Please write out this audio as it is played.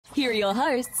Here are your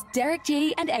hosts, Derick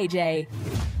G and AJ.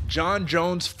 Jon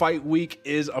Jones fight week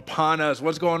is upon us.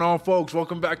 What's going on, folks?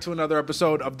 Welcome back to another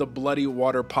episode of the Bloody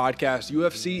Water Podcast.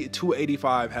 UFC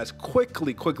 285 has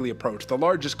quickly approached the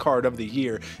largest card of the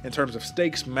year in terms of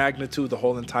stakes, magnitude, the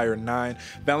whole entire nine.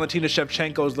 Valentina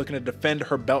Shevchenko is looking to defend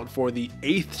her belt for the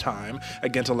 8th time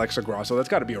against Alexa Grasso. That's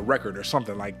got to be a record or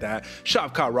something like that.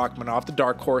 Shavkat Rakhmonov, the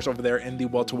dark horse over there in the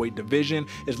welterweight division,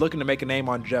 is looking to make a name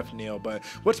on Geoff Neal. But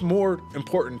what's more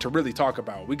important to really talk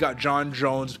about, we got Jon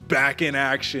Jones back in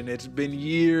action. It's been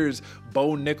years.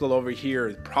 Bo Nickal over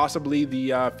here, possibly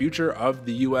the future of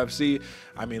the UFC.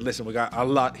 I mean, listen, we got a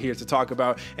lot here to talk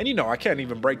about. And you know, I can't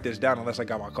even break this down unless I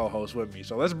got my co-host with me.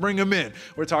 So let's bring him in.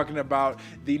 We're talking about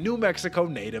the New Mexico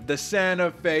native, the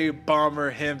Santa Fe bomber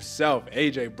himself.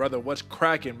 AJ, brother, what's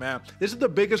cracking, man? This is the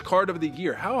biggest card of the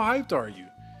year. How hyped are you?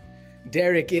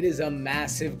 Derick, it is a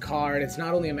massive card. It's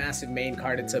not only a massive main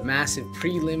card, it's a massive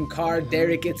prelim card.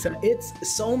 Derick, it's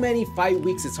so many fight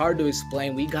weeks, it's hard to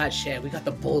explain. We got Shev, we got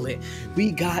the Bullet,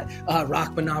 we got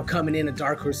Rakhmonov coming in, a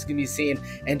dark horse is going to be seen.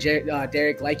 And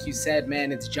Derick, like you said,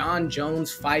 man, it's Jon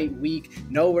Jones fight week.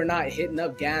 No, we're not hitting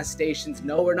up gas stations.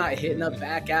 No, we're not hitting up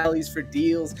back alleys for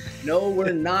deals. No,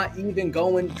 we're not even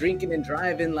going drinking and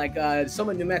driving like some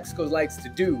of New Mexico likes to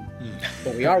do.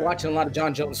 But we are watching a lot of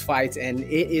Jon Jones fights, and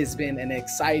it has been an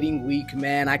exciting week,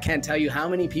 man. I can't tell you how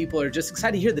many people are just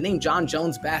excited to hear the name Jon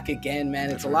Jones back again, man.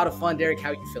 It's a lot of fun. Derick,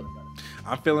 how you feeling, brother?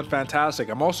 I'm feeling fantastic.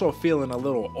 I'm also feeling a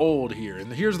little old here,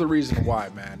 and here's the reason why,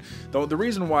 man. The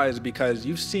reason why is because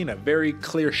you've seen a very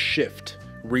clear shift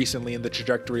recently in the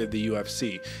trajectory of the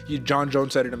UFC. Jon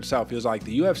Jones said it himself. He was like,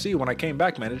 the UFC, when I came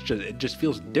back, man, it just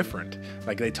feels different.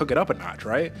 Like they took it up a notch,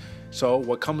 right? So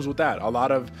what comes with that? A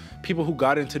lot of people who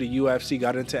got into the UFC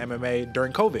got into MMA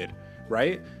during COVID,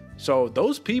 right? So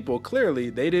those people,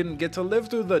 clearly, they didn't get to live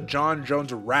through the Jon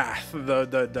Jones wrath,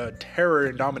 the terror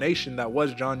and domination that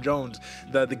was Jon Jones,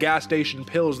 the gas station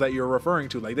pills that you're referring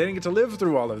to. Like, they didn't get to live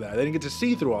through all of that. They didn't get to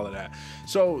see through all of that.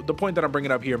 So the point that I'm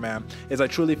bringing up here, man, is I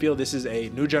truly feel this is a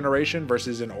new generation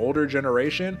versus an older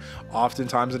generation.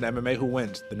 Oftentimes in MMA, who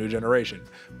wins? The new generation.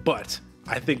 But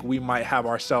I think we might have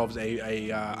ourselves a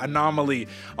anomaly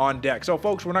on deck. So,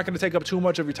 folks, we're not going to take up too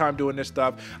much of your time doing this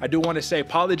stuff. I do want to say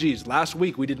apologies. Last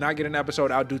week, we did not get an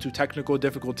episode out due to technical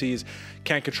difficulties.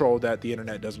 Can't control that. The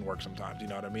internet doesn't work sometimes. You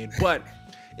know what I mean? But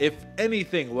if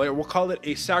anything, we'll call it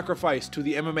a sacrifice to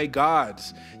the MMA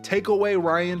gods. Take away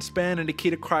Ryan Spann and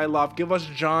Nikita Krylov. Give us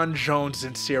Jon Jones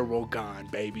and Ciryl Gane,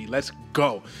 baby. Let's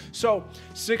go. So,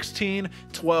 16,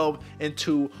 12, and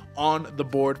 2 on the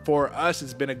board for us.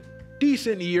 It's been a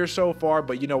decent year so far,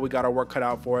 but you know we got our work cut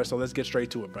out for us, so let's get straight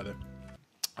to it, brother.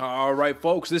 All right,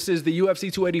 folks, this is the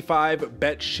UFC 285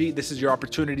 bet sheet. This is your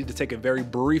opportunity to take a very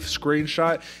brief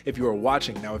screenshot if you are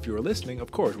watching. Now, if you are listening,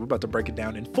 of course, we're about to break it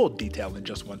down in full detail in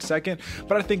just 1 second.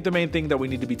 But I think the main thing that we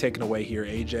need to be taking away here,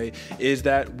 AJ, is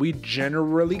that we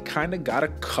generally kind of got a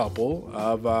couple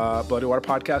of Bloody Water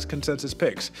Podcast consensus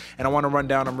picks. And I want to run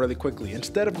down them really quickly.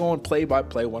 Instead of going play by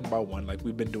play, one by one, like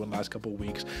we've been doing the last couple of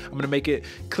weeks, I'm going to make it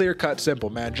clear cut, simple,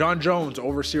 man. Jon Jones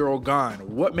over Ciryl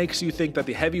Gane. What makes you think that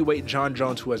the heavyweight Jon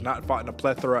Jones, who has not fought in a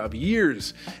plethora of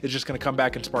years, is just going to come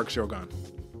back and spark Ciryl Gane?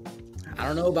 I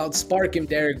don't know about spark him,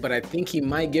 Derick, but I think he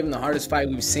might give him the hardest fight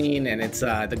we've seen, and it's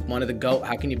one of the GOAT.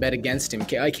 How can you bet against him?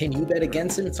 Can you bet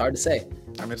against him? It's hard to say.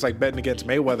 I mean, it's like betting against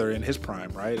Mayweather in his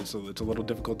prime, right? It's a little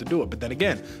difficult to do it. But then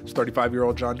again, it's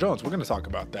 35-year-old Jon Jones. We're going to talk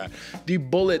about that. The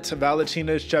Bullet,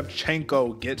 Valentina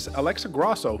Shevchenko gets Alexa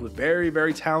Grasso, who's a very,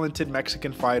 very talented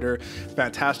Mexican fighter,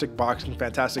 fantastic boxing,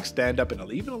 fantastic stand-up, and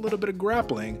even a little bit of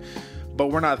grappling. But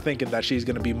we're not thinking that she's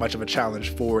going to be much of a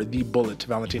challenge for the Bullet,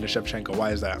 Valentina Shevchenko.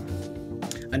 Why is that?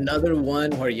 Another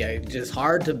one where just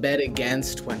hard to bet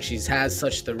against when she has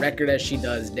such the record as she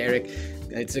does, Derick.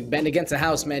 It's a bet against the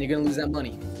house, man. You're going to lose that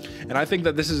money. And I think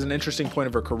that this is an interesting point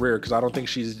of her career because I don't think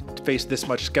she's faced this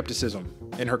much skepticism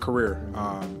in her career.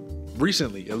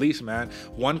 Recently, at least, man.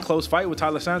 One close fight with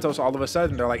Tyler Santos, all of a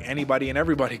sudden, they're like, anybody and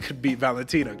everybody could beat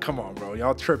Valentina. Come on, bro.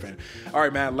 Y'all tripping. All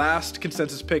right, man. Last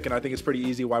consensus pick, and I think it's pretty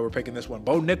easy why we're picking this one.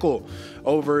 Bo Nickal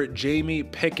over Jamie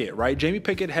Pickett, right? Jamie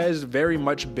Pickett has very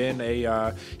much been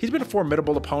he's been a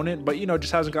formidable opponent, but, you know,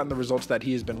 just hasn't gotten the results that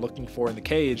he has been looking for in the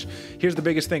cage. Here's the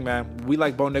biggest thing, man. We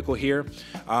like Bo Nickal here.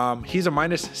 He's a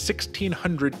minus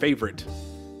 1,600 favorite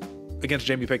against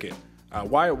Jamie Pickett.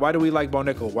 Why do we like Bo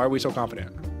Nickal? Why are we so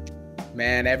confident?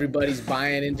 Man, everybody's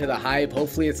buying into the hype.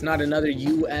 Hopefully it's not another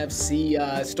UFC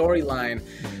storyline.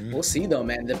 We'll see, though,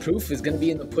 man. The proof is going to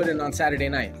be in the pudding on Saturday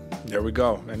night. There we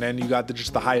go. And then you got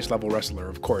just the highest level wrestler,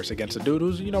 of course, against a dude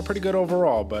who's, pretty good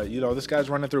overall. But, this guy's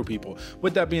running through people.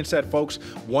 With that being said, folks,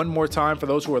 one more time for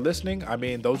those who are listening,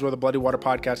 those were the Bloody Water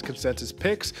Podcast consensus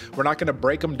picks. We're not going to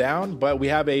break them down, but we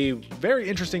have a very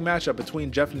interesting matchup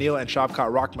between Geoff Neal and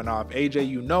Shavkat Rakhmonov.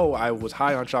 AJ, I was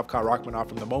high on Shavkat Rakhmonov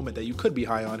from the moment that you could be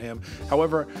high on him.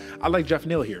 However, I like Geoff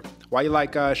Neal here. Why you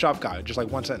like Shavkat? Just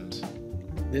like one sentence.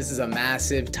 This is a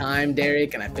massive time,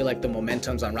 Derick, and I feel like the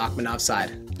momentum's on Rakhmonov's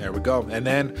side. There we go. And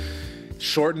then,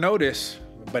 short notice,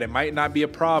 but it might not be a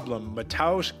problem,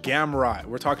 Mateusz Gamrot.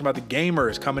 We're talking about the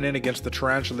gamers coming in against the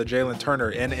tarantula Jalin Turner.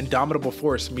 An indomitable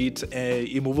force meets an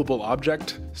immovable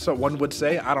object, so one would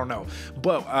say. I don't know.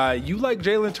 But you like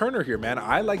Jalin Turner here, man.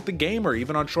 I like the gamer,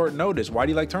 even on short notice. Why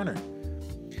do you like Turner?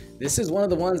 This is one of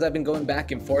the ones I've been going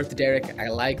back and forth, Derick. I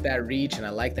like that reach, and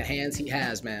I like the hands he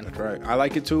has, man. That's right. I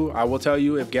like it, too. I will tell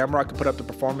you, if Gamrot could put up the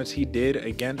performance he did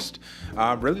against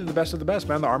really the best of the best,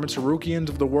 man, the Armin Sarukians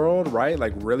of the world, right?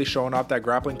 Like, really showing off that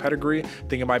grappling pedigree. I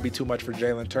think it might be too much for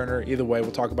Jalin Turner. Either way, we'll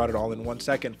talk about it all in 1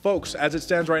 second. Folks, as it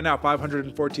stands right now,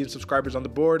 514 subscribers on the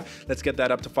board. Let's get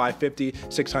that up to 550,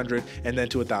 600, and then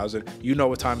to 1,000. You know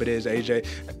what time it is, AJ.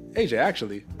 AJ,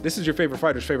 actually, this is your favorite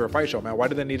fighter's favorite fight show, man. Why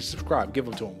do they need to subscribe? Give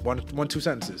them to him. One, 2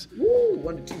 sentences. Woo,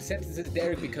 1 to 2 sentences,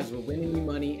 Derick, because we're winning you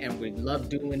money and we love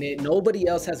doing it. Nobody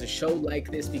else has a show like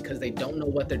this because they don't know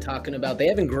what they're talking about. They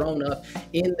haven't grown up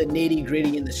in the nitty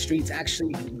gritty in the streets,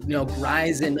 actually,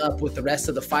 rising up with the rest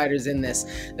of the fighters in this.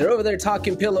 They're over there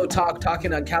talking pillow talk,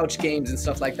 talking on couch games and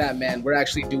stuff like that, man. We're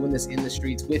actually doing this in the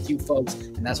streets with you folks,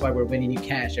 and that's why we're winning you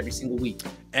cash every single week.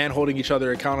 And holding each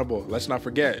other accountable. Let's not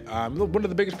forget. One of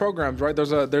the biggest programs, right?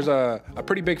 There's a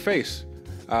pretty big face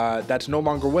that's no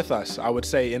longer with us, I would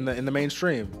say, in the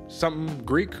mainstream. Something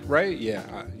Greek, right?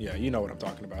 Yeah, you know what I'm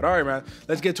talking about. All right, man,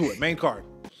 let's get to it. Main card.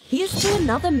 Here's to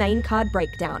another main card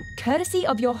breakdown, courtesy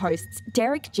of your hosts,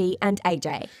 Derick G and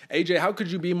AJ. AJ, how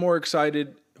could you be more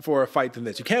excited for a fight than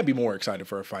this? You can't be more excited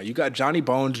for a fight. You got Johnny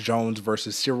Bones Jones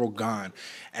versus Ciryl Gane.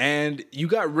 And you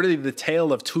got really the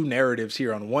tale of two narratives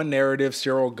here. On one narrative,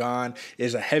 Ciryl Gane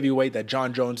is a heavyweight that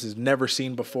Jon Jones has never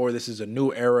seen before. This is a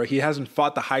new era. He hasn't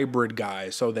fought the hybrid guy,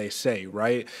 so they say,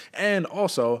 right? And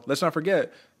also, let's not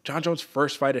forget, Jon Jones'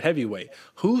 first fight at heavyweight.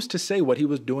 Who's to say what he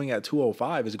was doing at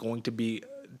 205 is going to be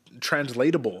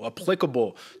translatable,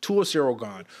 applicable to a Ciryl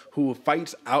Gane who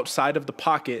fights outside of the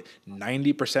pocket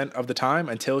 90% of the time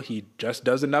until he just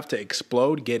does enough to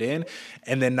explode, get in,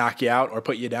 and then knock you out or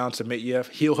put you down, submit you,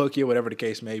 heel hook you, whatever the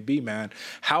case may be, man.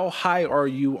 How high are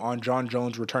you on Jon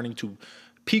Jones returning to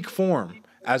peak form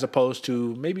as opposed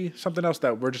to maybe something else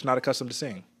that we're just not accustomed to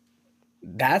seeing?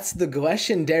 That's the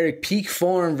question, Derick. Peak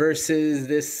form versus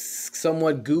this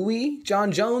somewhat gooey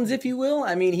Jon Jones, if you will.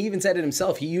 I mean, he even said it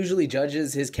himself. He usually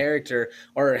judges his character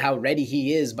or how ready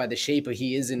he is by the shape of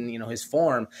he is in, his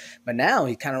form. But now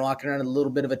he's kind of walking around with a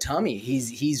little bit of a tummy.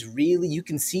 He's really, you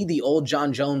can see the old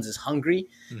Jon Jones is hungry,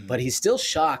 but he's still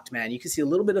shocked, man. You can see a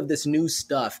little bit of this new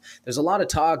stuff. There's a lot of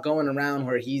talk going around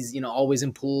where he's, always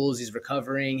in pools, he's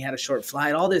recovering, had a short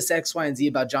flight, all this X, Y, and Z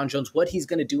about Jon Jones, what he's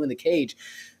going to do in the cage.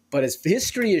 But as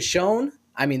history has shown,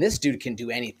 I mean, this dude can do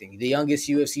anything. The youngest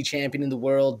UFC champion in the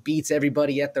world, beats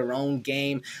everybody at their own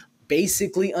game,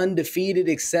 basically undefeated,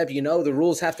 except, the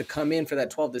rules have to come in for that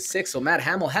 12-6. So Matt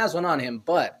Hamill has one on him.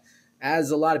 But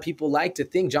as a lot of people like to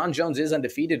think, Jon Jones is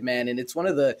undefeated, man. And it's one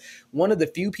of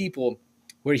the few people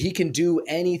where he can do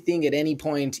anything at any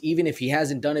point, even if he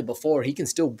hasn't done it before. He can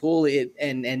still pull it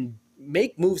and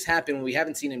make moves happen when we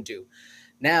haven't seen him do.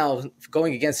 Now,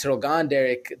 going against Ciryl Gane,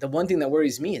 Derick, the one thing that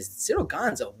worries me is Ciryl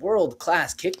Gane's a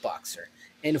world-class kickboxer.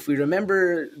 And if we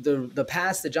remember the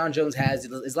past that Jon Jones has,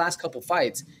 his last couple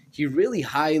fights, he really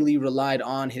highly relied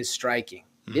on his striking.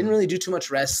 He didn't really do too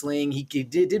much wrestling. He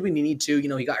did when he needed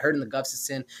to. He got hurt in the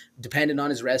Gustafsson, dependent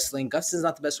on his wrestling. Gustafsson's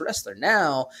not the best wrestler.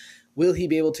 Now, will he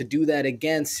be able to do that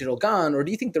against Ciryl Gane, or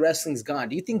do you think the wrestling's gone?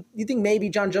 Do you think maybe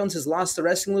Jon Jones has lost the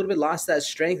wrestling a little bit, lost that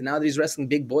strength? Now that he's wrestling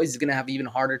big boys, he's going to have an even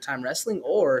harder time wrestling,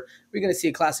 or we're going to see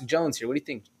a classic Jones here? What do you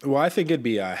think? Well, I think it'd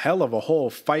be a hell of a whole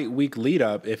fight week lead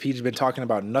up if he's been talking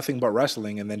about nothing but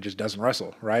wrestling and then just doesn't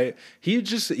wrestle, right? He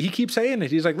keeps saying it.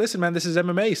 He's like, listen, man, this is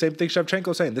MMA. Same thing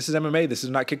Shevchenko saying. This is MMA. This is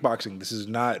not kickboxing. This is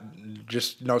not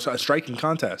just a striking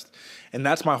contest. And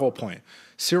that's my whole point.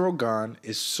 Ciryl Gane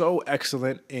is so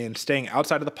excellent in staying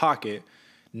outside of the pocket,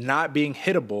 not being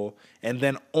hittable, and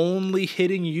then only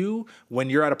hitting you when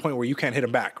you're at a point where you can't hit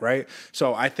him back, right?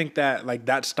 So I think that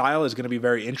that style is going to be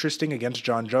very interesting against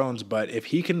Jon Jones, but if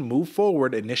he can move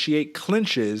forward, initiate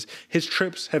clinches, his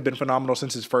trips have been phenomenal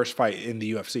since his first fight in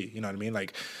the UFC. You know what I mean?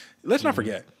 Let's not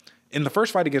forget, in the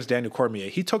first fight against Daniel Cormier,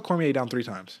 he took Cormier down 3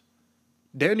 times.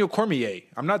 Daniel Cormier.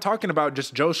 I'm not talking about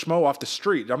just Joe Schmo off the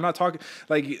street. I'm not talking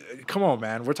like, come on,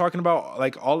 man. We're talking about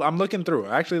like all. I'm looking through.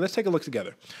 Actually, let's take a look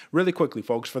together really quickly,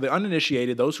 folks. For the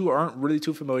uninitiated, those who aren't really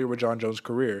too familiar with Jon Jones'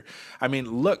 career, I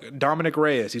mean, look, Dominic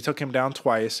Reyes. He took him down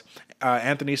twice.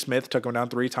 Anthony Smith took him down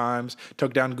 3 times.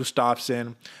 Took down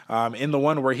Gustafsson. In the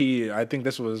one where I think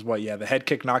this was the head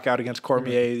kick knockout against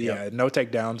Cormier. Yeah, no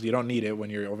takedowns. You don't need it when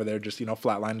you're over there just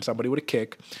flatlining somebody with a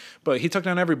kick. But he took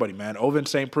down everybody, man. Ovince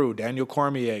St. Preux, Daniel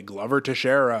Cormier, Glover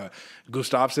Teixeira,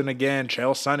 Gustafsson again,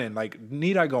 Chael Sonnen. Like,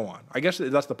 need I go on? I guess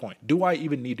that's the point. Do I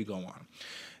even need to go on?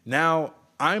 Now,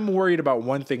 I'm worried about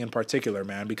one thing in particular,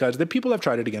 man, because the people have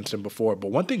tried it against him before.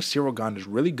 But one thing Ciryl Gane is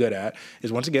really good at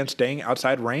is, once again, staying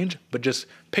outside range, but just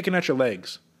picking at your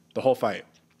legs the whole fight.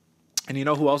 And you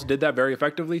know who else did that very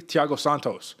effectively? Thiago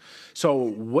Santos. So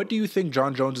what do you think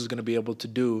Jon Jones is going to be able to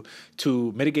do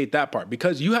to mitigate that part?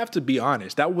 Because you have to be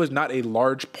honest, that was not a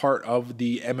large part of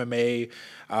the MMA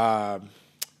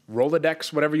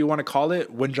Rolodex, whatever you want to call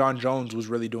it, when Jon Jones was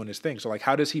really doing his thing. So, like,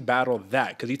 how does he battle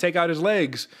that? Because you take out his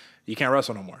legs, you can't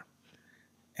wrestle no more.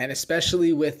 And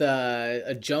especially with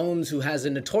a Jones who has a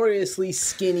notoriously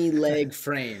skinny leg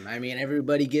frame. I mean,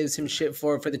 everybody gives him shit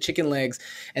for the chicken legs,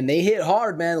 and they hit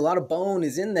hard, man. A lot of bone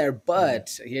is in there,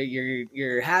 but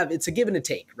it's a give and a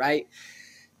take, right?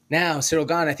 Now, Ciryl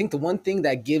Gane, I think the one thing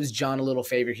that gives Jon a little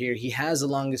favor here, he has the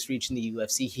longest reach in the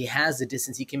UFC. He has the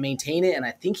distance. He can maintain it, and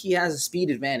I think he has a speed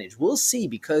advantage. We'll see,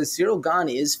 because Ciryl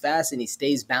Gane is fast and he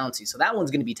stays bouncy, so that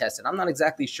one's going to be tested. I'm not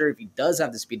exactly sure if he does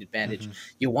have the speed advantage.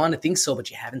 You want to think so,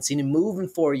 but you haven't seen him move in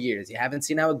 4 years. You haven't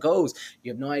seen how it goes.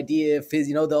 You have no idea if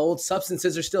the old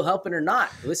substances are still helping or not.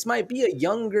 This might be a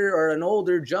younger or an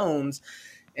older Jones.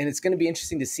 And it's going to be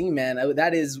interesting to see, man.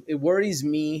 It worries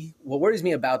me. What worries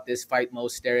me about this fight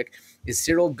most, Derek, is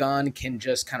Ciryl Gane can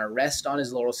just kind of rest on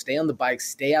his laurels, stay on the bike,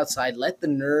 stay outside, let the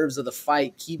nerves of the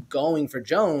fight keep going for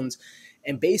Jones,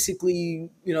 and basically,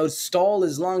 stall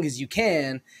as long as you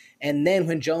can. And then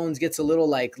when Jones gets a little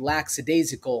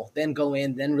lackadaisical, then go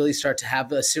in, then really start to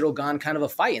have a Ciryl Gane kind of a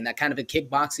fight and that kind of a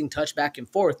kickboxing touch back and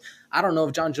forth. I don't know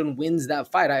if Jon Jones wins that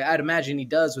fight. I'd imagine he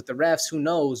does with the refs. Who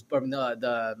knows? Or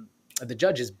the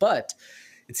judges, but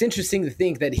it's interesting to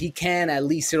think that he can, at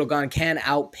least Ciryl Gane can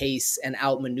outpace and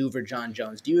outmaneuver Jon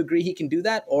Jones. Do you agree he can do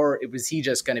that, or was he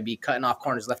just going to be cutting off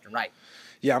corners left and right?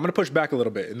 Yeah, I'm going to push back a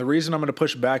little bit. And the reason I'm going to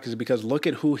push back is because look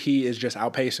at who he is just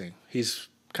outpacing. He's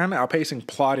kind of outpacing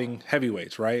plotting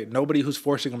heavyweights, right? Nobody who's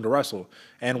forcing him to wrestle.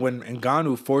 And when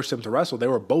Ngannou forced him to wrestle, they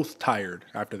were both tired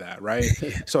after that, right?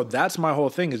 So that's my whole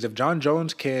thing, is if Jon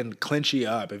Jones can clinch you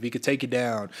up, if he could take you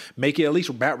down, make you at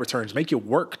least bat returns, make you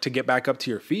work to get back up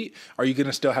to your feet, are you going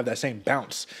to still have that same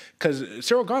bounce? Because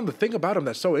Ciryl Gane, the thing about him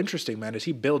that's so interesting, man, is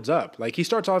he builds up. Like, he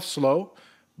starts off slow,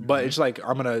 but it's like,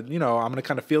 I'm going to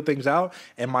kind of feel things out,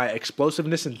 and my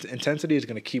explosiveness and intensity is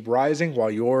going to keep rising while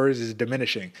yours is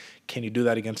diminishing. Can you do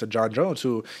that against a Jon Jones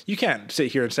who you can't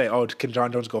sit here and say, oh, can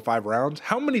Jon Jones go 5 rounds?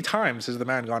 How many times has the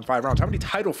man gone 5 rounds? How many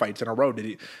title fights in a row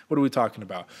what are we talking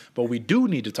about? But we do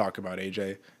need to talk about,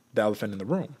 AJ, the elephant in the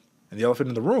room. And the elephant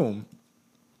in the room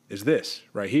is this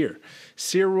right here.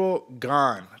 Ciryl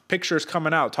Gane. Pictures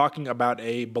coming out talking about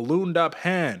a ballooned up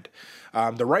hand.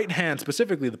 The right hand,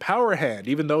 specifically the power hand,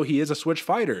 even though he is a switch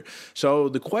fighter. So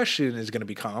the question is going to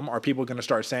become, are people going to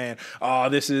start saying, oh,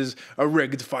 this is a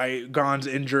rigged fight, Gane's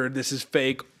injured, this is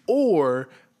fake? Or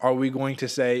are we going to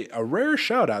say a rare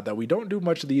shout out that we don't do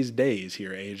much these days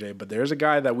here, AJ, but there's a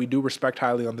guy that we do respect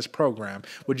highly on this program.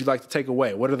 Would you like to take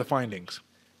away? What are the findings?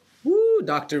 Woo,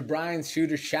 Dr. Brian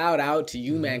Shooter, shout out to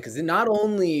you, man, because not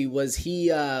only was he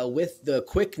with the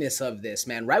quickness of this,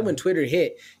 man, right when Twitter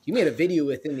hit, you made a video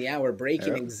within the hour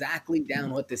breaking exactly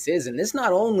down what this is. And this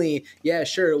not only,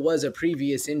 sure, it was a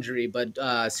previous injury, but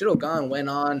Ciryl Gane went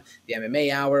on the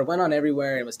MMA Hour, went on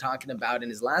everywhere, and was talking about in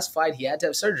his last fight, he had to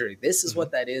have surgery. This is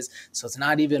what that is. So it's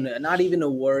not even a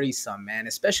worrisome, man,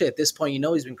 especially at this point.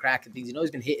 He's been cracking things.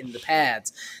 He's been hitting the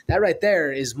pads. That right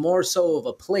there is more so of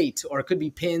a plate, or it could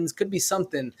be pins, could be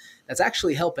something that's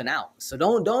actually helping out. So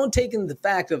don't take in the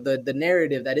fact of the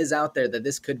narrative that is out there that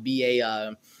this could be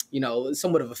a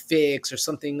somewhat of a fix or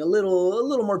something a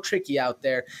little more tricky out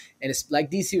there. And it's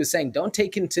like DC was saying, don't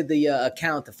take into the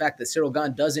account the fact that Ciryl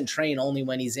Gane doesn't train only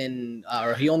when he's in,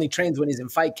 or he only trains when he's in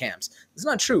fight camps. It's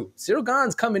not true. Ciryl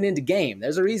Gane's coming into game.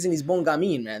 There's a reason he's bon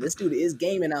gamin, man. This dude is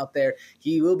gaming out there.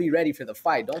 He will be ready for the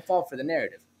fight. Don't fall for the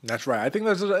narrative. That's right. I think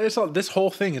this whole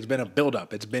thing has been a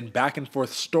buildup. It's been back and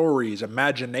forth stories,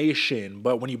 imagination.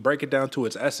 But when you break it down to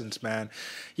its essence, man,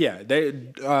 yeah,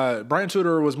 Brian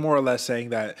Suter was more or less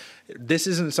saying that this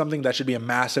isn't something that should be a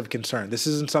massive concern. This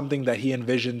isn't something that he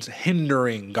envisions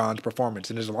hindering Gane's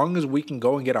performance. And as long as we can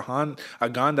go and get a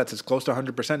Gane that's as close to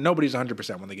 100%, nobody's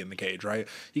 100% when they get in the cage, right?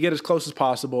 You get as close as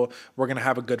possible. We're going to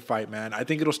have a good fight, man. I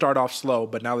think it'll start off slow,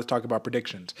 but now let's talk about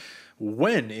predictions.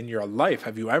 When in your life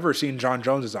have you ever seen Jon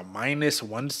Jones as a minus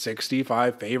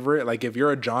 165 favorite? Like, if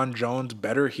you're a Jon Jones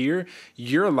bettor here,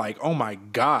 you're like, oh my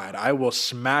God, I will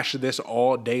smash this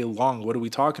all day long. What are we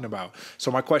talking about?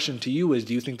 So my question to you is,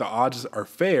 do you think the odds are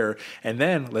fair? And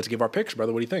then let's give our picks,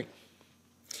 brother. What do you think?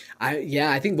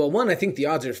 I think, well, one, I think the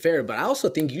odds are fair, but I also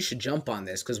think you should jump on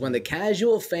this because when the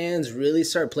casual fans really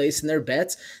start placing their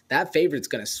bets, that favorite's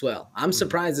going to swell. I'm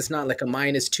surprised it's not like a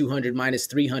minus 200, minus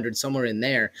 300, somewhere in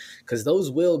there, because those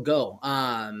will go.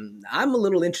 I'm a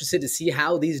little interested to see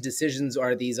how these decisions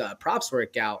or these props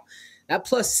work out. That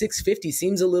plus 650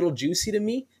 seems a little juicy to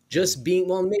me, just being,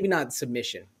 well, maybe not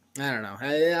submission. I don't know.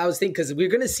 I was thinking because we're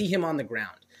going to see him on the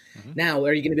ground. Now,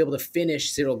 are you going to be able to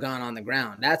finish Ciryl Gane on the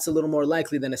ground? That's a little more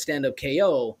likely than a stand-up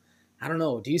KO. I don't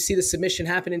know. Do you see the submission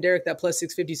happening, Derek, that plus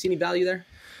 650? You see any value there?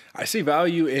 I see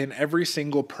value in every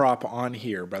single prop on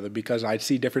here, brother, because I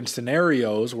see different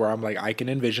scenarios where I'm like, I can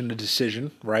envision a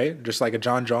decision, right? Just like a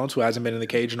Jon Jones who hasn't been in the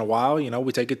cage in a while. You know,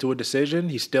 we take it to a decision.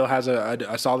 He still has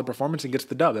a solid performance and gets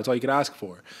the dub. That's all you could ask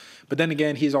for. But then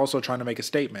again, he's also trying to make a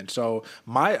statement. So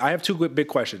I have two big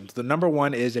questions. The number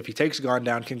one is, if he takes Gane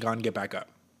down, can Gane get back up?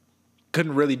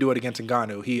 Couldn't really do it against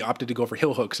Ngannou. He opted to go for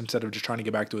heel hooks instead of just trying to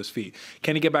get back to his feet.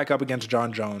 Can he get back up against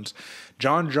Jon Jones?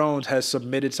 Jon Jones has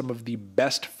submitted some of the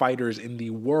best fighters in the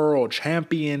world,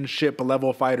 championship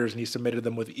level fighters, and he submitted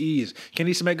them with ease. Can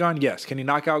he submit Gane? Yes. Can he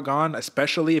knock out Gane,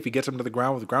 especially if he gets him to the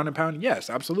ground with ground and pound? Yes,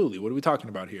 absolutely. What are we talking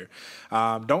about here?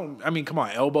 Come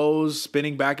on, elbows,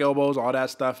 spinning back elbows, all that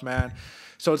stuff, man.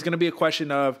 So it's going to be a question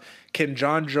of, can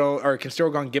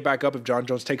Ciryl Gane get back up if Jon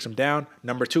Jones takes him down?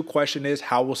 Number two question is,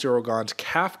 how will Ciryl Gane's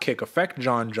calf kick affect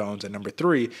Jon Jones? And number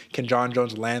three, can Jon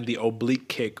Jones land the oblique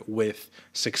kick with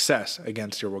success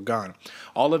against Ciryl Gane?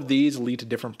 All of these lead to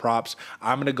different props.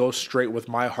 I'm going to go straight with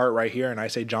my heart right here, and I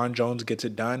say Jon Jones gets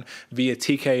it done via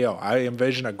TKO. I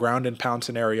envision a ground and pound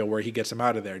scenario where he gets him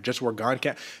out of there, just where Gane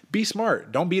can't. Be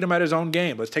smart. Don't beat him at his own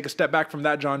game. Let's take a step back from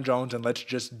that, Jon Jones, and let's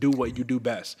just do what you do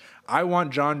best. I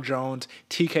want Jon Jones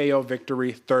TKO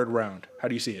victory, third round. How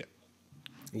do you see it?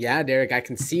 Yeah, Derek, I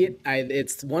can see it.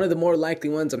 It's one of the more likely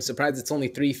ones. I'm surprised it's only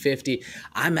 350.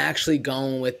 I'm actually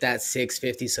going with that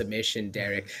 650 submission,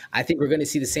 Derek. I think we're going to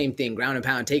see the same thing. Ground and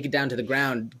pound, take it down to the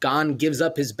ground. Gane gives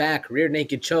up his back, rear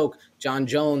naked choke. Jon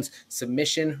Jones,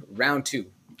 submission, round two.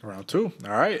 Round two.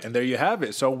 All right. And there you have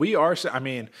it. So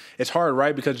it's hard,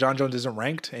 right? Because Jon Jones isn't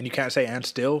ranked, and you can't say and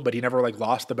still, but he never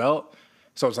lost the belt.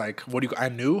 So it's like,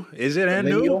 and new? Is it and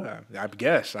new? I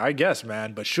guess,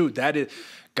 man. But shoot, that is,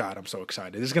 God, I'm so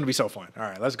excited. This is going to be so fun. All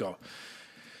right, let's go.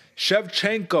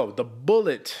 Shevchenko, the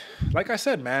bullet. Like I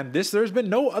said, man, there's been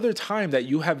no other time that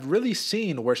you have really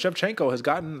seen where Shevchenko has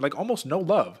gotten almost no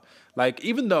love.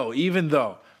 Even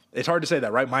though it's hard to say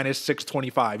that, right? Minus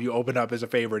 625, you open up as a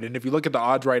favorite. And if you look at the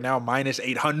odds right now, minus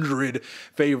 800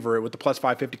 favorite with the plus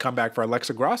 550 comeback for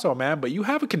Alexa Grasso, man. But you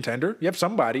have a contender. You have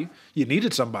somebody. You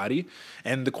needed somebody.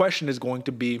 And the question is going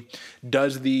to be,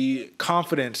 does the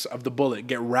confidence of the bullet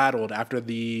get rattled after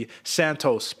the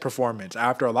Santos performance?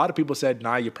 After a lot of people said,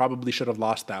 nah, you probably should have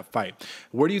lost that fight.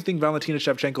 Where do you think Valentina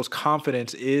Shevchenko's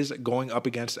confidence is going up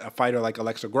against a fighter like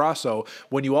Alexa Grasso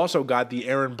when you also got the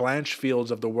Aaron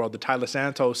Blanchfields of the world, the Tyler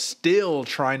Santos, still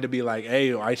trying to be like,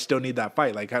 hey, I still need that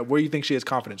fight? Where do you think she is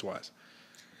confidence-wise?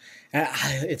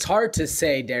 It's hard to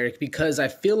say, Derek, because I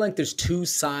feel like there's two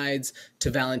sides to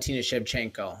Valentina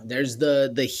Shevchenko. There's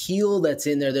the heel that's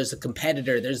in there. There's the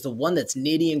competitor. There's the one that's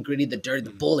nitty and gritty, the dirty, the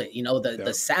bullet,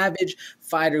 the savage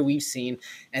fighter we've seen.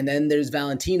 And then there's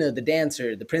Valentina, the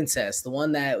dancer, the princess, the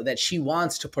one that she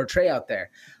wants to portray out there.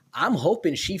 I'm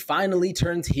hoping she finally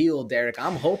turns heel, Derek.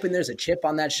 I'm hoping there's a chip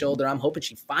on that shoulder. I'm hoping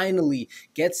she finally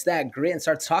gets that grit and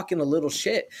starts talking a little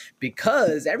shit,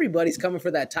 because everybody's coming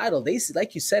for that title. They see,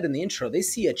 like you said in the intro, they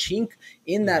see a chink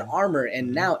in that armor,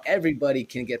 and now everybody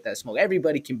can get that smoke.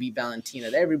 Everybody can beat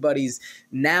Valentina. Everybody's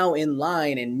now in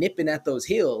line and nipping at those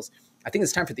heels. I think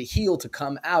it's time for the heel to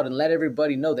come out and let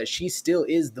everybody know that she still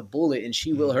is the bullet and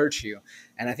she will hurt you.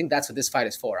 And I think that's what this fight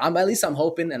is for. At least I'm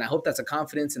hoping, and I hope that's a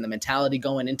confidence and the mentality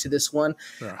going into this one.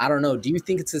 Yeah. I don't know. Do you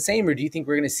think it's the same, or do you think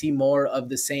we're going to see more of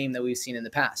the same that we've seen in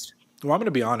the past? Well, I'm going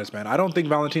to be honest, man. I don't think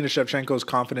Valentina Shevchenko's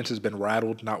confidence has been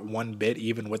rattled, not one bit,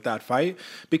 even with that fight.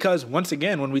 Because once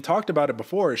again, when we talked about it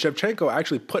before, Shevchenko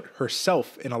actually put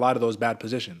herself in a lot of those bad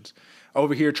positions.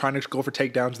 Over here trying to go for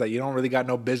takedowns that you don't really got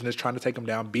no business trying to take them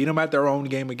down. Beat them at their own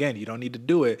game again. You don't need to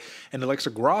do it. And Alexa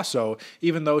Grasso,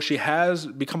 even though she has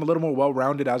become a little more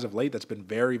well-rounded as of late, that's been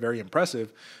very, very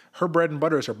impressive, her bread and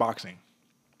butter is her boxing.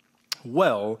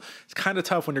 Well, it's kind of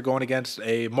tough when you're going against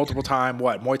a multiple-time,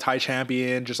 Muay Thai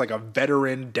champion, just like a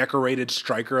veteran, decorated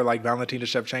striker like Valentina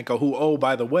Shevchenko, who, oh,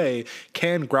 by the way,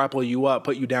 can grapple you up,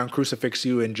 put you down, crucifix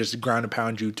you, and just ground and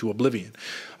pound you to oblivion.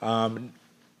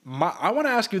 I want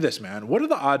to ask you this, man. What are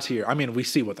the odds here? I mean, we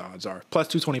see what the odds are. Plus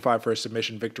 225 for a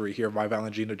submission victory here by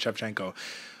Valentina Shevchenko.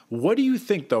 What do you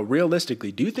think, though,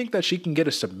 realistically? Do you think that she can get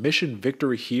a submission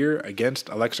victory here against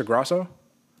Alexa Grasso?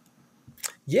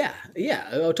 Yeah,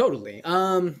 totally.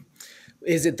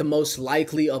 Is it the most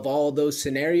likely of all those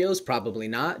scenarios? Probably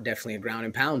not. Definitely a ground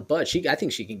and pound, but I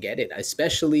think she can get it,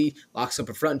 especially locks up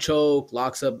a front choke,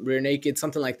 locks up rear naked,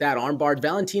 something like that. Armbar.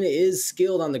 Valentina is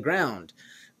skilled on the ground.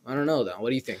 I don't know, though. What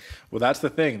do you think? Well, that's the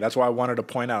thing. That's why I wanted to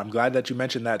point out. I'm glad that you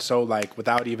mentioned that so,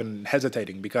 without even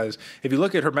hesitating, because if you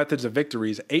look at her methods of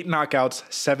victories, 8 knockouts,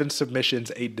 7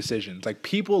 submissions, 8 decisions.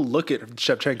 People look at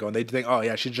Shevchenko and they think, oh,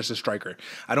 yeah, she's just a striker.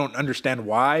 I don't understand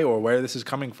why or where this is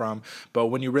coming from, but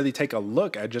when you really take a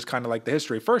look at just kind of the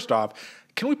history, first off,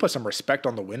 can we put some respect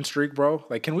on the win streak, bro?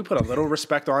 Can we put a little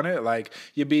respect on it?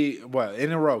 You be,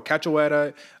 in a row,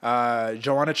 Cachoeira,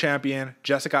 Joanna Champion,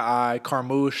 Jessica Ai,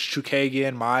 Carmouche,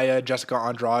 Chookagian, Maya, Jessica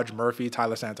Andrade, Murphy,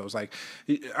 Tyler Santos.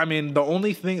 I mean, the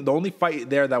only fight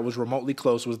there that was remotely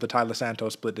close was the Tyler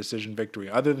Santos split decision victory.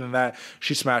 Other than that,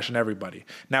 she's smashing everybody.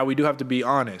 Now, we do have to be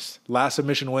honest. Last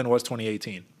submission win was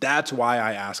 2018. That's why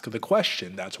I ask the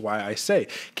question. That's why I say,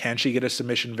 can she get a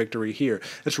submission victory here?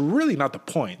 That's really not the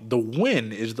point. The win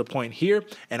is the point here,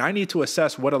 and I need to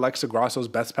assess what Alexa Grasso's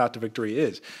best path to victory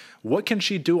is. What can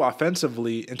she do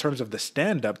offensively in terms of the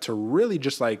stand-up to really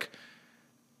just rattle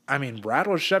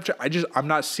Shevchenko? I'm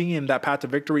not seeing that path to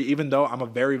victory, even though I'm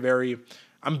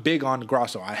I'm big on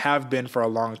Grasso. I have been for a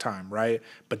long time, right?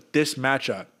 But this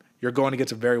matchup, you're going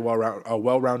against a very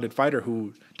well-rounded fighter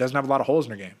who doesn't have a lot of holes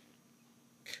in her game.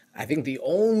 I think the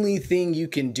only thing you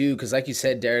can do, because like you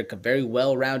said, Derek, a very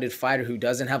well-rounded fighter who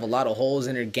doesn't have a lot of holes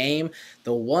in her game,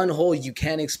 the one hole you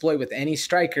can exploit with any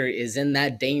striker is in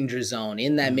that danger zone,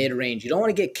 in that mid-range. You don't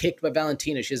want to get kicked by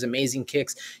Valentina. She has amazing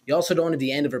kicks. You also don't want to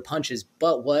the end of her punches.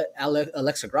 But what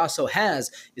Alexa Grasso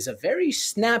has is a very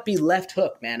snappy left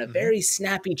hook, man, a very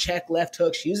snappy check left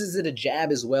hook. She uses it a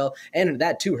jab as well. And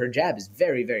that too, her jab is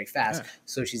very, very fast. Yeah.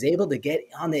 So she's able to get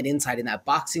on that inside in that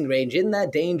boxing range, in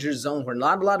that danger zone where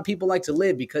not a lot of people like to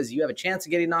live because you have a chance of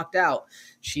getting knocked out.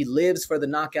 She lives for the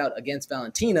knockout against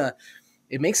Valentina.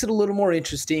 It makes it a little more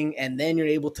interesting, and then you're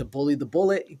able to bully the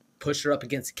bullet, push her up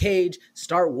against the cage,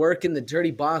 start working the dirty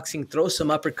boxing, throw some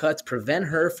uppercuts, prevent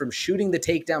her from shooting the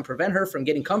takedown, prevent her from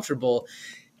getting comfortable,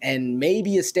 and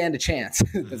maybe you stand a chance.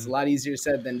 That's a lot easier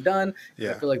said than done.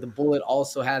 Yeah. I feel like the bullet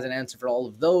also has an answer for all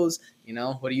of those.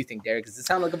 What do you think, Derek? Does it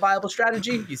sound like a viable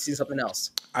strategy? You see something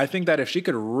else? I think that if she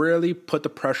could really put the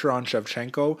pressure on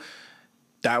Shevchenko,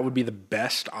 that would be the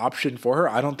best option for her.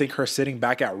 I don't think her sitting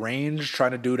back at range,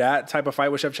 trying to do that type of fight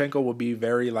with Shevchenko will be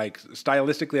very,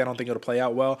 stylistically, I don't think it'll play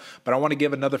out well. But I want to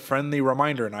give another friendly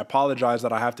reminder, and I apologize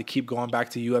that I have to keep going back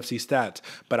to UFC stats,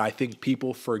 but I think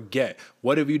people forget.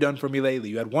 What have you done for me lately?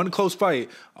 You had one close fight,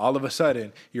 all of a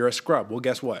sudden, you're a scrub. Well,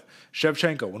 guess what?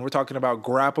 Shevchenko, when we're talking about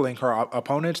grappling her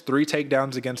opponents, 3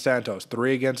 takedowns against Santos,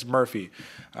 3 against Murphy.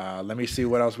 Let me see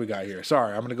what else we got here.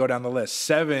 Sorry, I'm going to go down the list.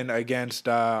 7 against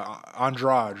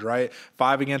Andrade. Right?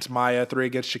 5 against Maya, 3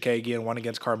 against Chookagian, 1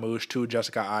 against Carmouche, 2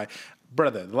 Jessica Ai.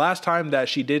 Brother, the last time that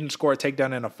she didn't score a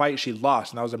takedown in a fight, she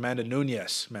lost, and that was Amanda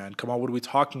Nunes, man. Come on, what are we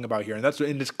talking about here? And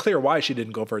it's clear why she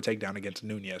didn't go for a takedown against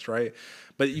Nunes, right?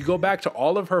 But you go back to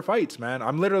all of her fights, man.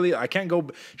 I can't go.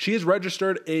 She has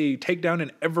registered a takedown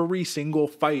in every single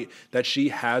fight that she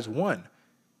has won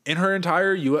in her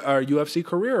entire UFC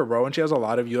career, bro, and she has a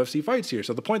lot of UFC fights here.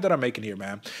 So the point that I'm making here,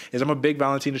 man, is I'm a big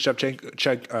Valentina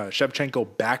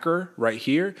Shevchenko backer right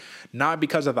here, not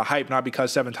because of the hype, not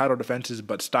because 7 title defenses,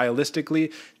 but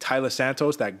stylistically, Tyler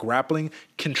Santos, that grappling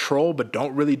control but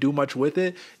don't really do much with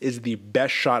it, is the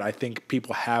best shot I think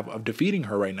people have of defeating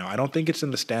her right now. I don't think it's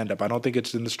in the stand-up. I don't think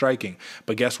it's in the striking.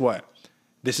 But guess what?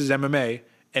 This is MMA,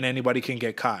 and anybody can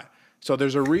get caught. So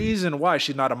there's a reason why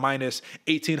she's not a minus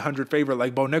 1,800 favorite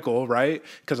like Bo Nickal, right?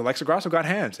 Because Alexa Grasso got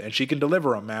hands and she can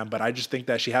deliver them, man. But I just think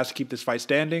that she has to keep this fight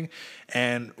standing.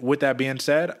 And with that being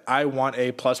said, I want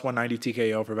a plus 190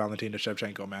 TKO for Valentina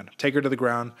Shevchenko, man. Take her to the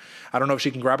ground. I don't know if she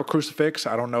can grab a crucifix.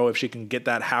 I don't know if she can get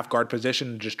that half guard position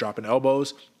and just dropping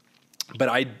elbows. But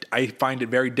I find it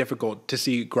very difficult to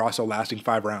see Grasso lasting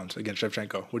 5 rounds against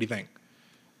Shevchenko. What do you think?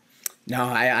 No,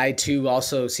 I too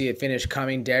also see a finish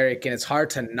coming, Derick, and it's hard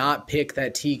to not pick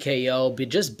that TKO, but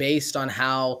just based on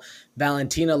how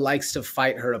Valentina likes to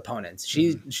fight her opponents.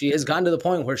 She has gotten to the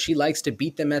point where she likes to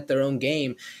beat them at their own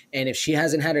game, and if she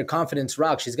hasn't had her confidence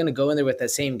rocked, she's going to go in there with that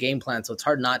same game plan, so it's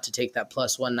hard not to take that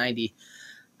plus 190.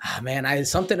 Man,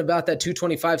 something about that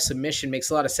 225 submission makes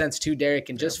a lot of sense too, Derick,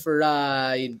 and just for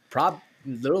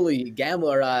literally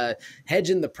gambler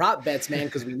hedging the prop bets, man,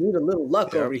 because we need a little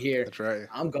luck over here. That's right.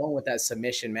 I'm going with that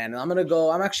submission, man. And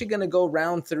I'm actually gonna go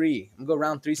round 3. I'm gonna go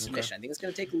round 3 submission. I think it's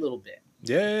gonna take a little bit.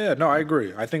 Yeah, no, I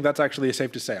agree. I think that's actually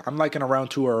safe to say. I'm liking a round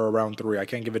 2 or a round 3. I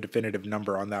can't give a definitive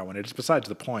number on that one. It's besides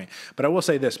the point. But I will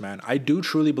say this, man. I do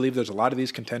truly believe there's a lot of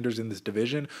these contenders in this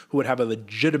division who would have a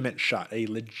legitimate shot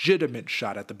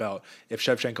at the belt if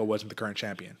Shevchenko wasn't the current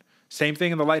champion. Same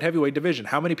thing in the light heavyweight division.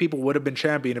 How many people would have been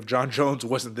champion if Jon Jones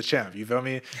wasn't the champ? You feel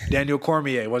me? Daniel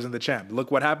Cormier wasn't the champ.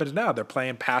 Look what happens now. They're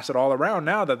playing pass it all around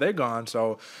now that they're gone.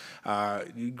 So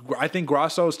I think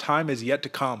Grasso's time is yet to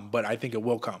come, but I think it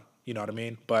will come. You know what I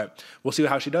mean? But we'll see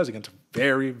how she does against a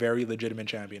very, very legitimate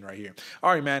champion right here.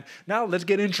 All right, man. Now let's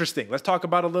get interesting. Let's talk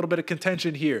about a little bit of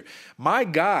contention here. My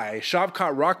guy,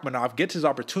 Shavkat Rakhmonov, gets his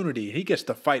opportunity. He gets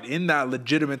to fight in that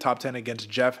legitimate top 10 against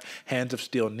Geoff Hands of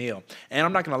Steel Neal. And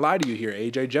I'm not going to lie to you here,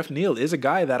 AJ. Geoff Neal is a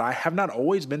guy that I have not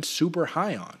always been super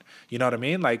high on. You know what I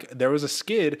mean? Like, there was a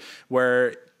skid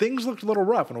where things looked a little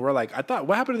rough, and we're like,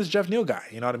 what happened to this Geoff Neal guy?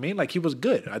 You know what I mean? Like, he was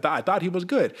good. I thought he was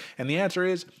good. And the answer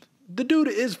is, the dude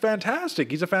is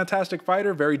fantastic. He's a fantastic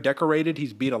fighter, very decorated.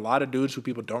 He's beat a lot of dudes who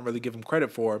people don't really give him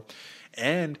credit for.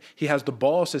 And he has the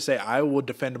balls to say, I will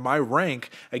defend my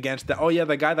rank against the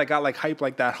guy that got like hype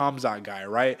like that Hamzat guy,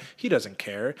 right? He doesn't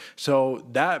care. So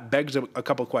that begs a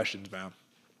couple questions, man.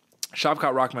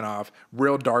 Shavkat Rakhmonov,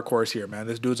 real dark horse here, man.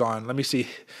 This dude's on, let me see.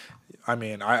 I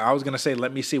mean, I was going to say,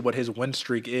 let me see what his win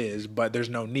streak is, but there's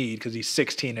no need because he's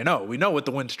 16-0. We know what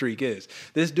the win streak is.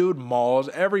 This dude mauls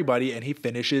everybody and he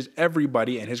finishes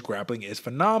everybody, and his grappling is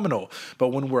phenomenal. But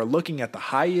when we're looking at the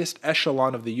highest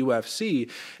echelon of the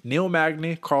UFC, Neil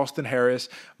Magny, Carlston Harris,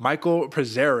 Michael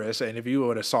Prazeres, and if you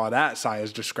would have saw that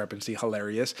size discrepancy,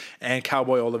 hilarious, and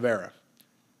Cowboy Oliveira.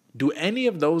 Do any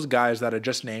of those guys that are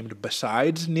just named,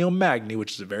 besides Neil Magny,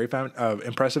 which is a very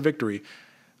impressive victory,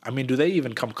 I mean, do they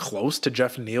even come close to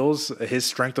Geoff Neal's, his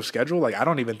strength of schedule? Like, I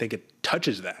don't even think it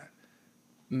touches that.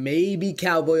 Maybe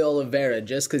Cowboy Oliveira,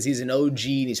 just because he's an OG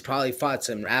and he's probably fought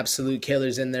some absolute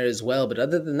killers in there as well. But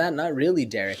other than that, not really,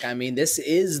 Derick. I mean, this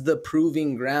is the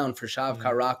proving ground for Shavkat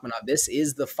Rakhmonov. This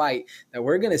is the fight that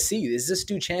we're going to see. Is this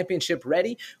dude championship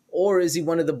ready? Or is he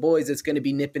one of the boys that's going to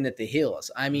be nipping at the heels?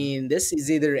 I mean, this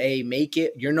is either a make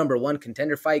it your number 1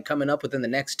 contender fight coming up within the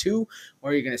next 2,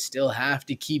 or you're going to still have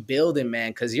to keep building,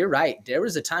 man. Because you're right. There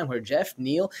was a time where Geoff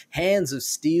Neal, Hands of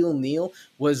Steel Neal,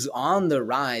 was on the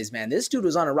rise, man. This dude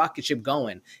was on a rocket ship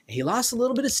going. He lost a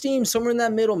little bit of steam somewhere in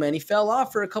that middle, man. He fell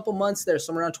off for a couple months there,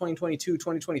 somewhere around 2022,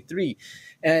 2023.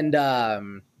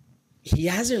 And he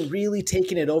hasn't really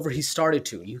taken it over. He started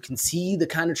to. You can see the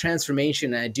kind of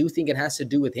transformation, and I do think it has to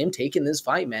do with him taking this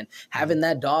fight, man. Having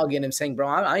that dog in him saying, bro,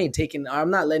 I'm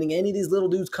not letting any of these little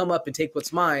dudes come up and take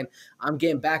what's mine. I'm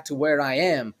getting back to where I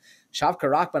am. Shavkat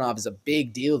Rakhmonov is a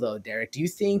big deal, though, Derick. Do you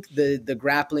think the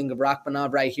grappling of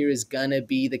Rakhmonov right here is going to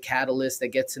be the catalyst that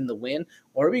gets him the win?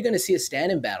 Or are we going to see a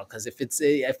stand-in battle? Because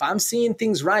if I'm seeing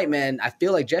things right, man, I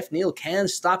feel like Geoff Neal can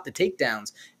stop the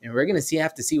takedowns. And we're going to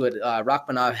have to see what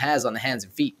Rakhmonov has on the hands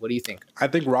and feet. What do you think? I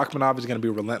think Rakhmonov is going to be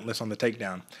relentless on the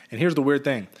takedown. And here's the weird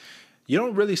thing. You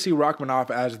don't really see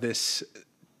Rakhmonov as this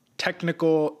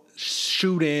technical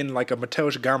shoot in like a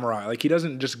Mateusz Gamrot. Like, he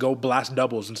doesn't just go blast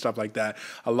doubles and stuff like that.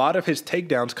 A lot of his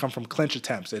takedowns come from clinch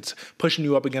attempts. It's pushing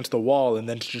you up against the wall and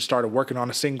then just start working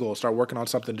on a single, start working on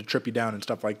something to trip you down and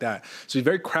stuff like that. So he's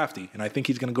very crafty, and I think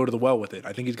he's going to go to the well with it.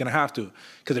 I think he's going to have to,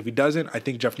 because if he doesn't, I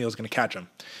think Geoff Neal is going to catch him.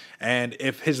 And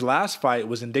if his last fight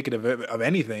was indicative of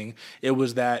anything, it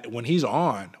was that when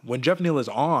Geoff Neal is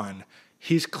on,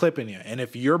 he's clipping you. And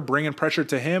if you're bringing pressure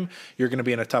to him, you're going to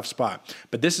be in a tough spot.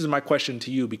 But this is my question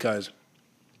to you, because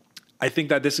I think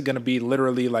that this is going to be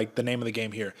literally like the name of the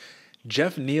game here.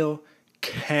 Geoff Neal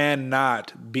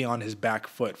cannot be on his back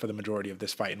foot for the majority of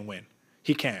this fight and win.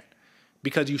 He can't.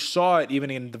 because you saw it even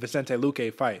in the Vicente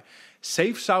Luque fight.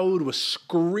 Sayif Saud was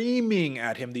screaming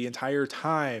at him the entire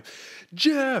time.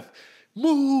 Geoff,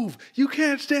 move! You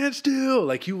can't stand still!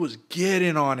 Like, he was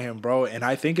getting on him, bro. And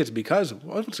I think it's because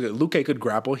Luque could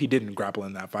grapple. He didn't grapple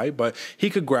in that fight, but he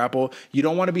could grapple. You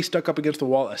don't want to be stuck up against the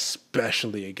wall,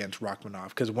 especially against Rakhmonov,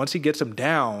 because once he gets him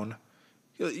down,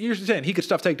 you're saying he could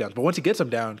stuff takedowns, but once he gets him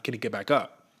down, can he get back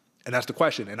up? And that's the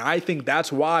question. And I think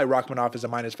that's why Rakhmonov is a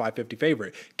minus 550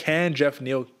 favorite. Can Geoff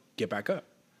Neal get back up?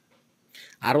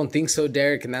 I don't think so,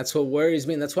 Derick, and that's what worries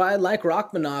me, and that's why I like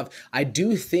Rakhmonov. I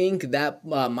do think that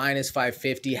minus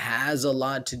 550 has a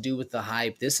lot to do with the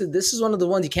hype. This is one of the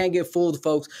ones you can't get fooled,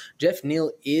 folks. Geoff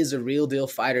Neal is a real deal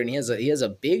fighter, and he has a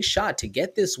big shot to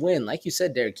get this win. Like you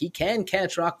said, Derick, he can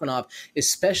catch Rakhmonov,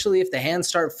 especially if the hands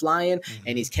start flying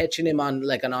and he's catching him on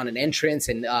an entrance,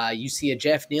 and you see a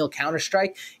Geoff Neal counter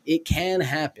strike. It can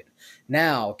happen.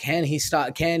 Now, can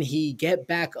he get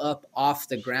back up off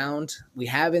the ground? We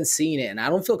haven't seen it, and I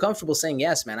don't feel comfortable saying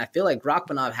yes, man. I feel like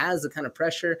Rakhmonov has the kind of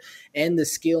pressure and the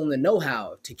skill and the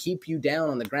know-how to keep you down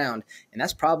on the ground, and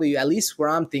that's probably at least where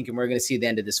I'm thinking we're going to see the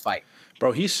end of this fight.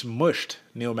 Bro, he smushed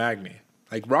Neil Magny.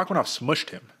 Like, Rakhmonov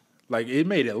smushed him. Like, it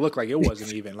made it look like it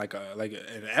wasn't even like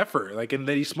an effort. Like, and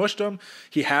then he smushed him.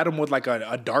 He had him with like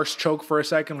a Darce choke for a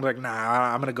second. Like,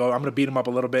 nah, I'm gonna beat him up a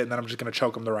little bit, and then I'm just gonna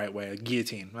choke him the right way. A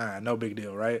guillotine, no big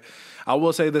deal, right? I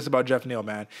will say this about Geoff Neal,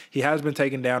 man. He has been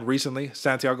taken down recently.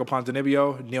 Santiago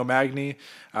Ponzinibbio, Neil Magny.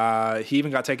 He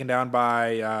even got taken down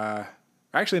by.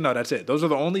 Actually, no, that's it. Those are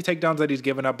the only takedowns that he's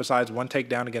given up besides one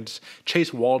takedown against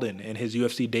Chase Walden in his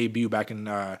UFC debut back in,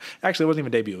 actually, it wasn't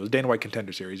even debut. It was Dana White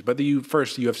Contender Series, but the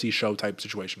first UFC show type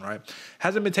situation, right?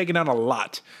 Hasn't been taken down a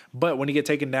lot, but when you get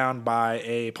taken down by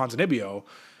a Ponzinibbio,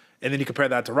 and then you compare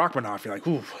that to Rakhmonov, you're like,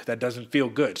 ooh, that doesn't feel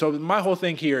good. So my whole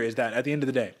thing here is that at the end of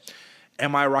the day,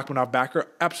 am I a Rakhmonov backer?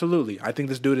 Absolutely. I think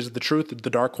this dude is the truth, the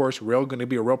dark horse, going to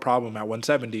be a real problem at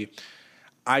 170.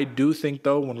 I do think,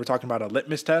 though, when we're talking about a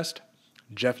litmus test,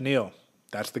 Geoff Neal,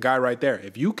 that's the guy right there.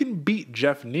 If you can beat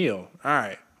Geoff Neal, all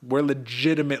right, we're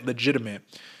legitimate.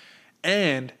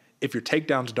 And if your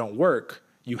takedowns don't work,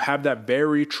 you have that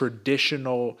very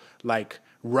traditional, like,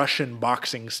 Russian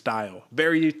boxing style.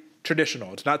 Very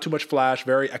traditional. It's not too much flash,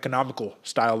 very economical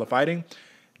style of fighting.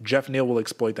 Geoff Neal will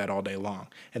exploit that all day long.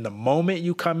 And the moment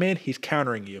you come in, he's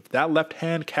countering you. If that left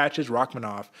hand catches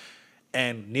Rakhmonov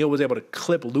and Neal was able to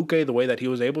clip Luque the way that he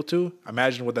was able to,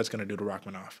 imagine what that's going to do to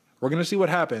Rakhmonov. We're going to see what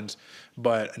happens,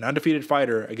 but an undefeated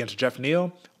fighter against Geoff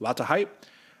Neal, lots of hype.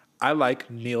 I like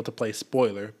Neal to play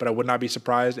spoiler, but I would not be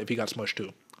surprised if he got smushed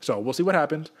too. So we'll see what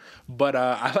happens. But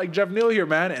I like Geoff Neal here,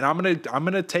 man, and I'm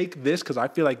gonna take this because I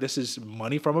feel like this is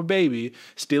money from a baby,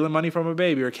 stealing money from a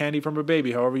baby or candy from a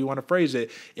baby, however you want to phrase it,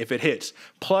 if it hits.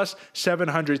 Plus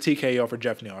 700 TKO for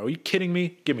Geoff Neal. Are you kidding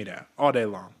me? Give me that all day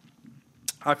long.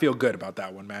 I feel good about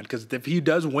that one, man, because if he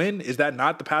does win, is that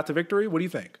not the path to victory? What do you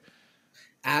think?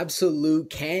 Absolute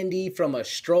candy from a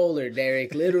stroller,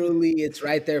 Derick. Literally, it's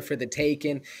right there for the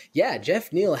taking. Yeah,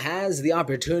 Geoff Neal has the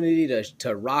opportunity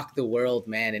to rock the world,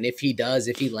 man. And if he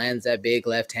lands that big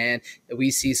left hand,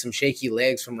 we see some shaky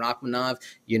legs from Rakhmonov,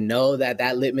 you know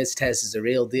that litmus test is a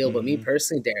real deal. Mm-hmm. But me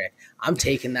personally, Derick, I'm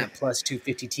taking that plus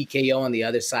 250 TKO on the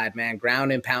other side, man.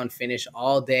 Ground and pound finish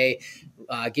all day.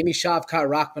 Give me Shavkat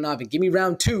Rakhmonov and give me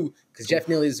round 2 because Geoff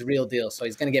Neal is the real deal. So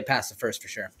he's going to get past the first for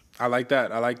sure. I like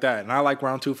that. And I like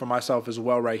round 2 for myself as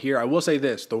well right here. I will say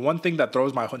this. The one thing that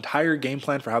throws my entire game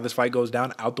plan for how this fight goes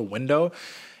down out the window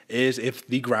is if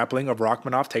the grappling of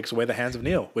Rakhmonov takes away the hands of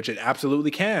Neal, which it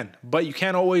absolutely can. But you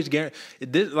can't always guarantee.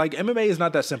 Like, MMA is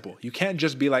not that simple. You can't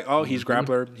just be like, oh, he's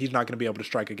grappler. He's not going to be able to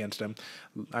strike against him.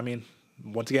 I mean,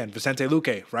 once again, Vicente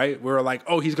Luque, right? We were like,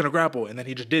 oh, he's going to grapple. And then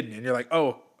he just didn't. And you're like,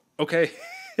 oh, okay.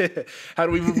 How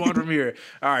do we move on from here?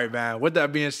 All right, man. With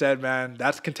that being said, man,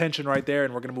 that's contention right there,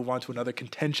 and we're going to move on to another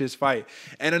contentious fight.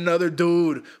 And another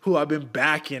dude who I've been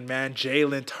backing, man,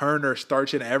 Jalin Turner,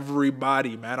 starching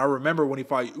everybody, man. I remember when he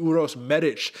fought Uros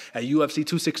Medic at UFC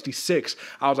 266.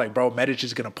 I was like, bro, Medic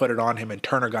is going to put it on him, and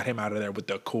Turner got him out of there with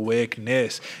the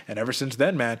quickness. And ever since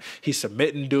then, man, he's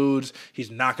submitting dudes.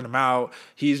 He's knocking them out.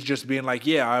 He's just being like,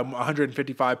 yeah, I'm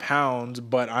 155 pounds,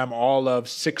 but I'm all of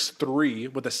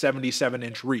 6'3" with a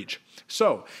 77-inch reach.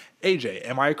 So, AJ,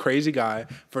 am I a crazy guy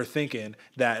for thinking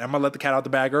that, I'm going to let the cat out the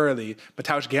bag early,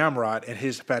 Mateusz Gamrot and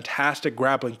his fantastic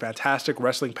grappling, fantastic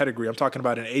wrestling pedigree, I'm talking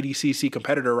about an ADCC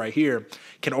competitor right here,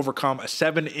 can overcome a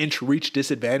 7-inch reach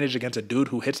disadvantage against a dude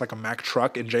who hits like a Mack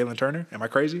truck in Jalin Turner? Am I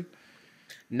crazy?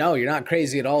 No, you're not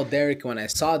crazy at all, Derick. When I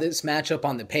saw this matchup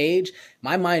on the page,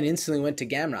 my mind instantly went to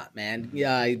Gamrot, man.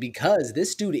 Yeah, because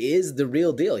this dude is the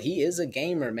real deal. He is a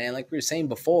gamer, man, like we were saying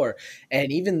before.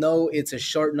 And even though it's a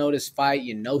short notice fight,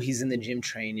 you know he's in the gym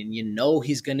training, you know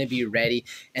he's going to be ready.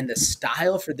 And the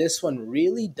style for this one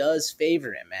really does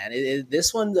favor him, man.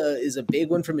 This one is a big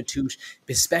one for Mateusz,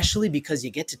 especially because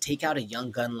you get to take out a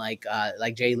young gun like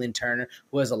Jalin Turner,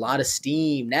 who has a lot of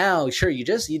steam. Now, sure, you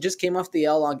just came off the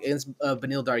L against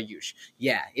Benil Dariush.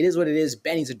 Yeah, it is what it is.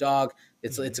 Benny's a dog.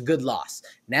 It's a good loss.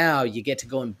 Now you get to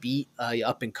go and beat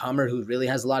up-and-comer who really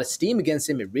has a lot of steam against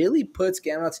him. It really puts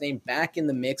Gamrot's name back in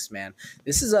the mix, man.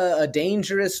 This is a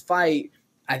dangerous fight,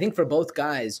 I think, for both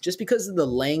guys, just because of the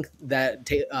length that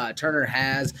Turner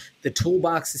has, the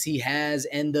toolboxes he has,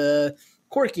 and the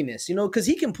quirkiness, because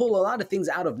he can pull a lot of things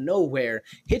out of nowhere,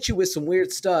 hit you with some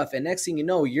weird stuff, and next thing you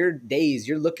know, you're dazed,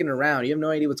 you're looking around, you have no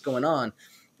idea what's going on.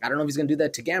 I don't know if he's going to do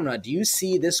that to Gamrot. Do you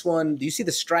see this one? Do you see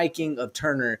the striking of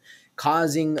Turner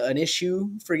causing an issue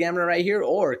for Gamrot right here?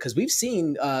 Or because we've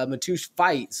seen Mateusz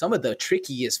fight some of the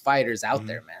trickiest fighters out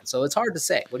there, man. So it's hard to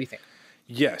say. What do you think?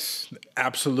 Yes,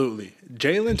 absolutely.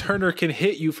 Jalin Turner can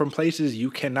hit you from places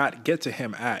you cannot get to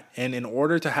him at. And in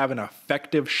order to have an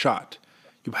effective shot,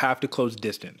 you have to close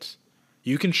distance.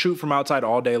 You can shoot from outside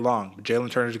all day long, but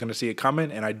Jalin Turner is going to see it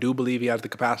coming, and I do believe he has the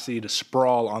capacity to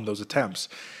sprawl on those attempts.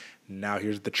 Now,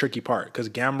 here's the tricky part, because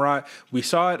Gamrot, we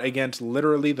saw it against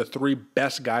literally the three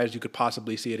best guys you could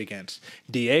possibly see it against.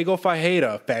 Diego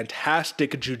Fajeda,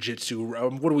 fantastic jiu-jitsu.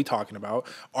 What are we talking about?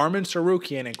 Arman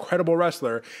Tsarukyan, incredible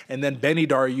wrestler. And then Benny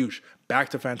Dariush, back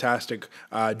to fantastic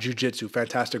jiu-jitsu,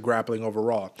 fantastic grappling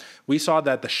overall. We saw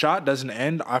that the shot doesn't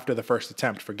end after the first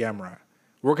attempt for Gamrot.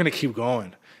 We're going to keep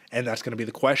going. And that's going to be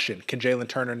the question. Can Jalin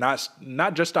Turner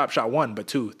not just stop shot 1, but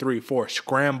 2, 3, 4,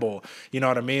 scramble? You know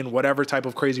what I mean? Whatever type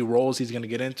of crazy rolls he's going to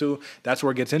get into, that's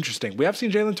where it gets interesting. We have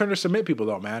seen Jalin Turner submit people,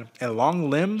 though, man. And long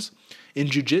limbs in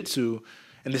jiu-jitsu,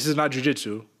 and this is not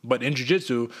jiu-jitsu, but in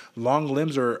jiu-jitsu, long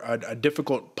limbs are a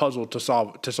difficult puzzle to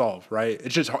solve, right?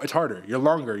 It's harder. You're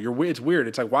longer. It's weird.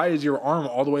 It's like, why is your arm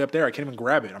all the way up there? I can't even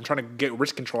grab it. I'm trying to get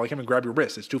wrist control. I can't even grab your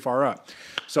wrist. It's too far up.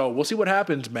 So we'll see what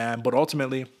happens, man. But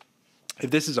ultimately, if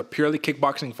this is a purely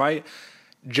kickboxing fight,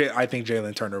 I think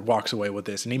Jalin Turner walks away with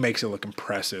this, and he makes it look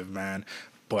impressive, man.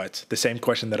 But the same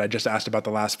question that I just asked about the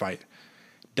last fight,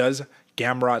 does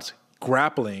Gamrot's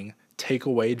grappling take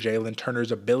away Jalin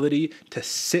Turner's ability to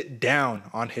sit down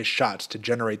on his shots to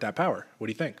generate that power? What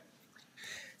do you think?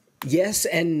 Yes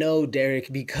and no,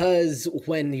 Derick, because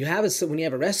when you have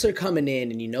a wrestler coming in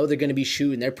and you know they're going to be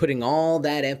shooting, they're putting all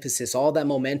that emphasis, all that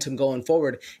momentum going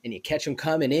forward, and you catch them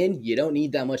coming in, you don't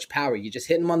need that much power. You just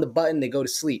hit them on the button, they go to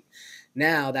sleep.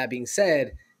 Now, that being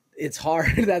said, it's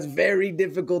hard. That's very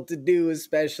difficult to do,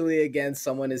 especially against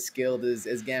someone as skilled as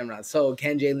Gamrot. So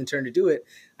can Jalin Turner do it?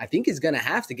 I think he's going to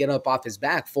have to get up off his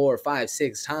back 4, 5,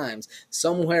 6 times.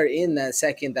 Somewhere in that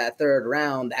second, that third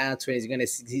round, that's when he's going to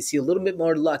see a little bit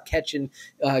more luck catching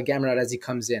Gamrot as he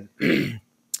comes in.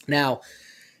 Now,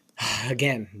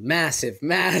 again, massive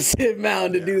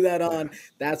mound to do that on.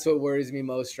 That's what worries me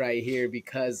most right here,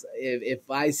 because if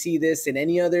I see this in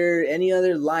any other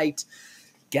light,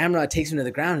 Gamrot takes him to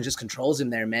the ground and just controls him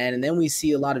there, man. And then we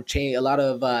see a lot of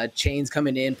chains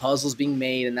coming in, puzzles being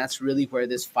made, and that's really where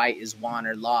this fight is won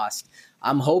or lost.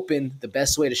 I'm hoping the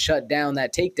best way to shut down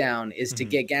that takedown is to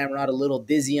get Gamrot a little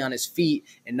dizzy on his feet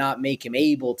and not make him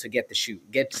able to get the shoot,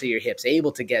 get to your hips,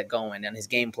 able to get going on his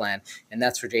game plan. And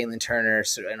that's where Jalin Turner,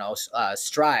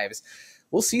 strives.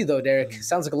 We'll see, though, Derick.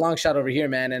 Sounds like a long shot over here,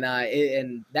 man.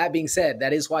 And that being said,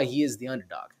 that is why he is the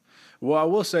underdog. Well, I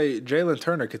will say Jalin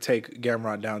Turner could take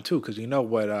Gamrot down too, because you know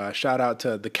what? Shout out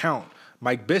to the Count,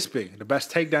 Mike Bisping. The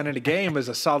best takedown in the game is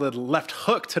a solid left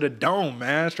hook to the dome,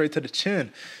 man, straight to the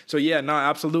chin. So yeah, no,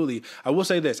 absolutely. I will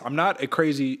say this: I'm not a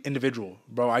crazy individual,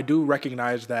 bro. I do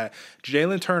recognize that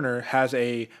Jalin Turner has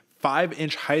a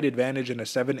 5-inch height advantage and a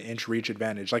 7-inch reach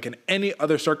advantage. Like in any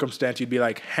other circumstance, you'd be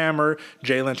like, hammer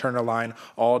Jalin Turner line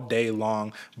all day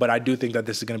long. But I do think that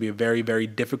this is going to be a very, very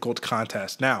difficult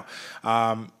contest. Now,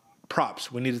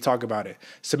 props, we need to talk about it.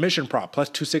 Submission prop, plus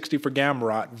 260 for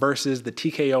Gamrot versus the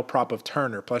TKO prop of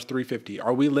Turner, plus 350.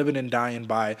 Are we living and dying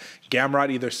by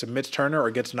Gamrot either submits Turner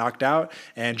or gets knocked out,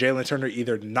 and Jalin Turner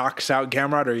either knocks out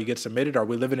Gamrot or he gets submitted? Are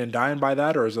we living and dying by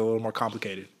that, or is it a little more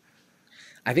complicated?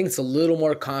 I think it's a little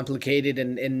more complicated,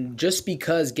 and just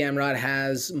because Gamrot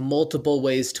has multiple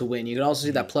ways to win, you can also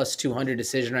see that plus 200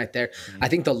 decision right there. I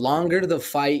think the longer the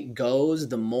fight goes,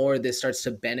 the more this starts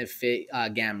to benefit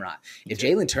Gamrot. If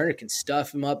Jalin Turner can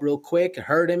stuff him up real quick,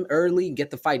 hurt him early,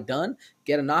 get the fight done,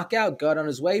 get a knockout, go out on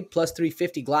his way, plus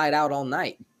 350, glide out all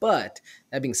night. But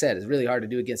that being said, it's really hard to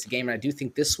do against a Gamrot. I do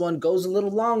think this one goes a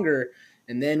little longer,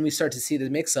 and then we start to see the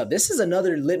mix-up. This is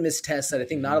another litmus test that I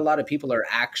think not a lot of people are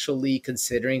actually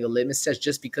considering a litmus test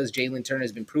just because Jalin Turner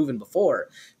has been proven before.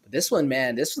 But this one,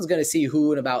 man, this one's going to see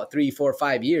who in about 3, 4,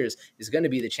 5 years is going to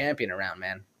be the champion around,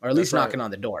 man, or at least knocking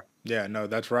on the door. Yeah, no,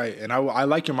 that's right. And I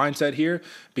like your mindset here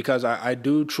because I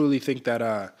do truly think that,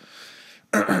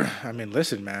 I mean,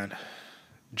 listen, man.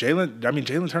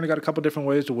 Jalin Turner got a couple different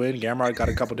ways to win. Gamrot got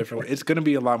a couple different ways. It's going to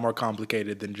be a lot more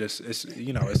complicated than just, as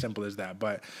simple as that.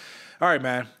 But all right,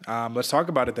 man, let's talk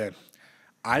about it then.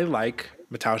 I like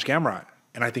Mateusz Gamrot,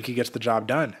 and I think he gets the job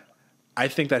done. I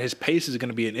think that his pace is going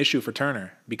to be an issue for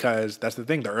Turner because that's the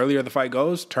thing. The earlier the fight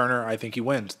goes, Turner, I think he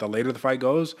wins. The later the fight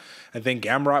goes, I think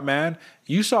Gamrot, man,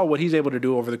 you saw what he's able to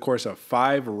do over the course of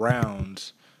 5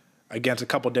 rounds against a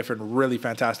couple different really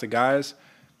fantastic guys.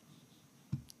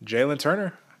 Jalin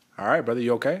Turner, all right, brother,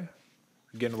 you okay?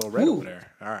 You're getting a little red over there.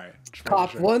 All right.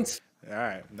 Cough once. All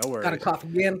right, no worries. Got to cough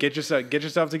again. Get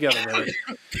yourself together, brother.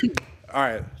 All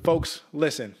right, folks,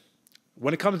 listen.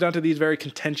 When it comes down to these very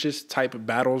contentious type of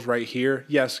battles right here,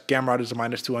 yes, Gamrot is a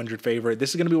minus 200 favorite.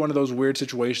 This is going to be one of those weird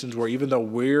situations where even though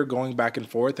we're going back and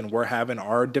forth and we're having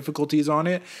our difficulties on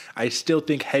it, I still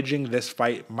think hedging this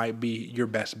fight might be your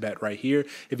best bet right here.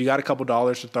 If you got a couple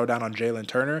dollars to throw down on Jalin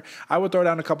Turner, I would throw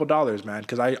down a couple dollars, man,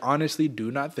 because I honestly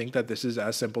do not think that this is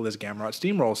as simple as Gamrot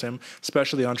steamrolls him,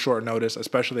 especially on short notice,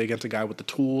 especially against a guy with the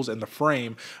tools and the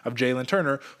frame of Jalin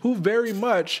Turner, who very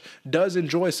much does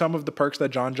enjoy some of the perks that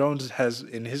Jon Jones has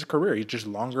in his career. He's just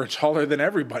longer and taller than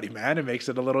everybody, man. It makes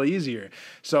it a little easier.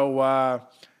 So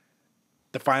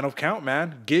the final count,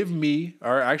 man. Give me,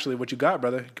 or actually what you got,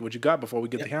 brother. What you got before we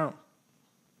get the count.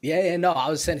 Yeah, no, I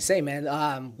was going to say, man,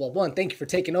 well, one, thank you for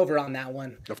taking over on that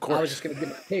one. Of course. I was just going to give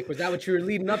my pick. Was that what you were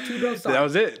leading up to, bro? That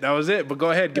was it. But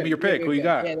go ahead. Give me your pick. Who you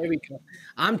got? Yeah, there we go.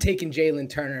 I'm taking Jalin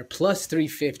Turner plus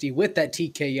 350 with that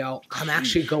TKO. I'm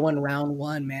actually going round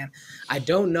 1, man. I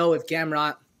don't know if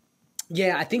Gamrot,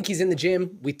 yeah, I think he's in the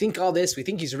gym. We think all this. We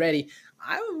think he's ready.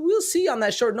 We'll see on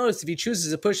that short notice if he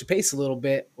chooses to push the pace a little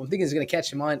bit. I'm thinking he's going to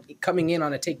catch him on coming in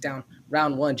on a takedown.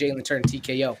 Round 1, Jalin Turner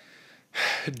TKO.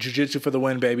 Jiu-jitsu for the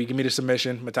win, baby. Give me the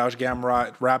submission. Mateusz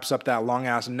Gamrot wraps up that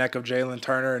long-ass neck of Jalin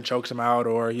Turner and chokes him out,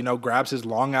 or, grabs his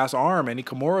long-ass arm and he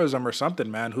Kimuras him or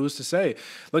something, man. Who's to say?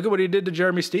 Look at what he did to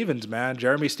Jeremy Stephens, man.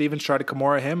 Jeremy Stephens tried to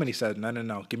Kimura him, and he said,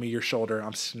 no. Give me your shoulder.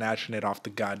 I'm snatching it off the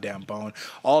goddamn bone.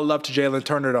 All love to Jalin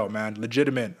Turner, though, man.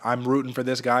 Legitimate. I'm rooting for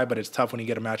this guy, but it's tough when you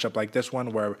get a matchup like this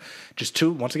one where just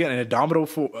once again, an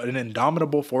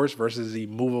indomitable force versus the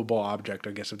movable object,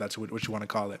 I guess, if that's what you want to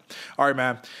call it. All right,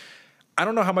 man. I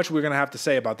don't know how much we're going to have to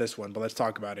say about this one, but let's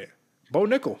talk about it. Bo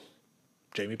Nickal,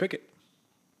 Jamie Pickett.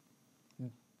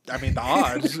 I mean, the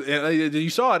odds. You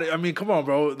saw it. I mean, come on,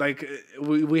 bro. Like,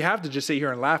 we have to just sit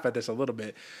here and laugh at this a little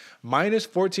bit.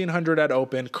 Minus 1,400 at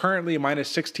open. Currently,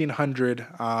 minus 1,600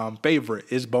 favorite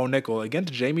is Bo Nickal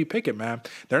against Jamie Pickett, man.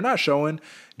 They're not showing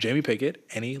Jamie Pickett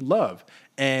any love.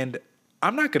 And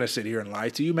I'm not going to sit here and lie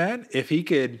to you, man. If he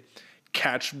could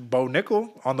catch Bo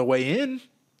Nickal on the way in,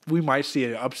 we might see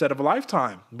an upset of a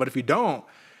lifetime. But if you don't,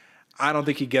 I don't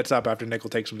think he gets up after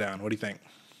Nickal takes him down. What do you think?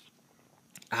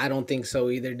 I don't think so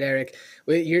either, Derek.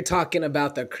 You're talking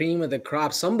about the cream of the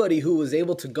crop, somebody who was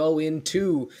able to go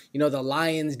into, the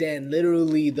lion's den,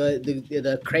 literally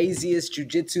the craziest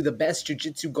jiu-jitsu, the best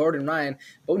jiu-jitsu, Gordon Ryan.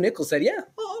 Bo Nickal said, yeah,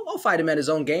 I'll fight him at his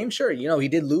own game. Sure, he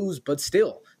did lose, but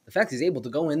still. The fact he's able to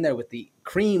go in there with the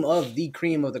cream of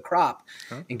the crop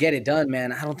and get it done,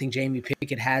 man, I don't think Jamie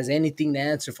Pickett has anything to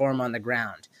answer for him on the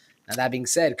ground. Now, that being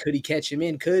said, could he catch him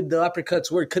in? Could the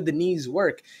uppercuts work? Could the knees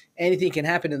work? Anything can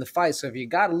happen in the fight. So if you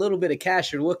got a little bit of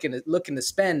cash you're looking to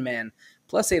spend, man,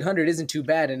 plus 800 isn't too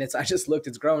bad. And I just looked,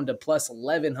 it's grown to plus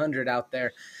 1,100 out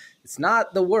there. It's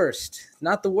not the worst. It's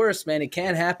not the worst, man. It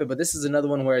can happen, but this is another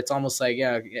one where it's almost like,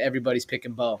 yeah, everybody's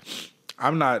picking Bo.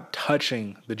 I'm not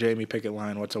touching the Jamie Pickett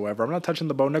line whatsoever. I'm not touching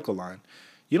the Bo Nickal line.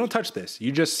 You don't touch this.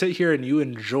 You just sit here and you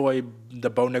enjoy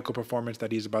the Bo Nickal performance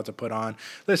that he's about to put on.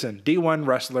 Listen, D1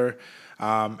 wrestler,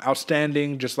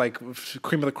 outstanding, just like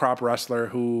cream of the crop wrestler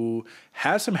who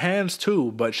has some hands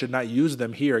too, but should not use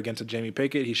them here against a Jamie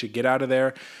Pickett. He should get out of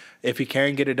there. If he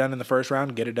can get it done in the first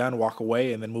round, get it done, walk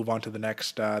away, and then move on to the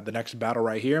next battle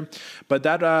right here. But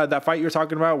that fight you're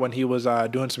talking about when he was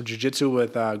doing some jiu-jitsu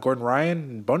with Gordon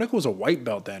Ryan, Bo Nickal was a white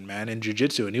belt then, man, in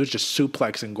jiu-jitsu, and he was just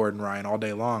suplexing Gordon Ryan all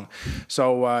day long.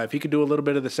 So if he could do a little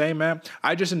bit of the same, man,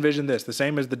 I just envision this, the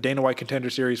same as the Dana White Contender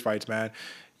Series fights, man.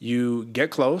 You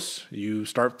get close, you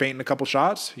start feinting a couple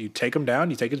shots, you take him down,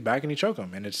 you take his back, and you choke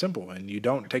him, and it's simple. And you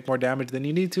don't take more damage than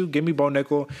you need to. Give me Bo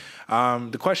Nickal.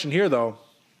 The question here, though,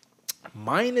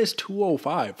 minus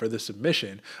 205 for the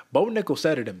submission. Bo Nickal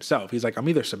said it himself. He's like, I'm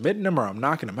either submitting him or I'm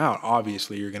knocking him out.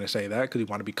 Obviously, you're going to say that because you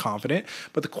want to be confident.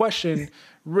 But the question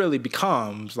really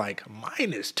becomes like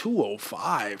minus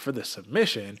 205 for the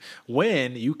submission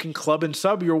when you can club and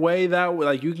sub your way that way.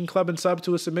 Like you can club and sub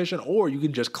to a submission, or you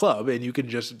can just club and you can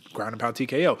just ground and pound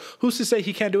TKO. Who's to say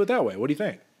he can't do it that way? What do you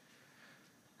think?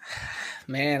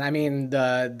 Man, I mean,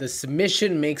 the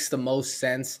submission makes the most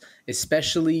sense,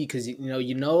 especially because,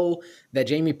 you know that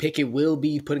Jamie Pickett will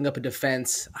be putting up a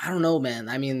defense. I don't know, man.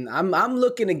 I mean, I'm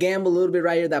looking to gamble a little bit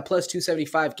right here. That plus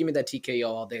 275, give me that TKO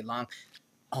all day long.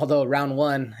 Although round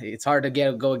one, it's hard to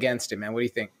go against it, man. What do you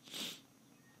think?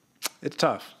 It's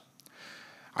tough.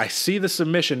 I see the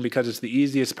submission because it's the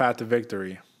easiest path to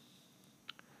victory.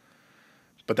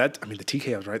 But the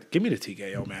TKO's right. Give me the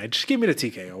TKO, man. Just give me the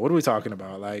TKO. What are we talking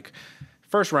about? Like,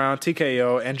 first round,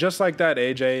 TKO. And just like that,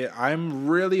 AJ, I'm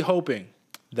really hoping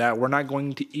that we're not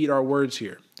going to eat our words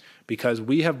here because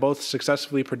we have both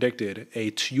successfully predicted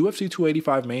a UFC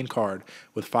 285 main card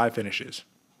with 5 finishes.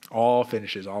 All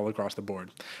finishes, all across the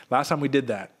board. Last time we did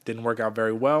that, didn't work out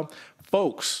very well.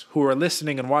 Folks who are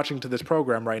listening and watching to this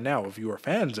program right now, if you are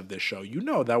fans of this show, you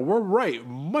know that we're right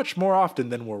much more often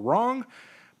than we're wrong.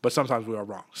 But sometimes we are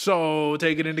wrong. So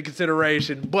take it into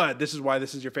consideration. But this is why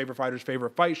this is your favorite fighter's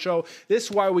favorite fight show. This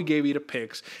is why we gave you the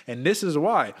picks. And this is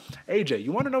why. AJ,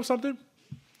 you want to know something?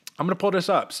 I'm going to pull this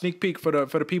up. Sneak peek for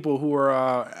the people who are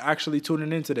actually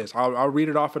tuning into this. I'll read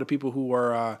it off for the people who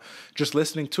are just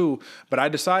listening too. But I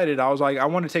decided, I was like, I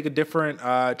want to take a different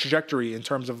trajectory in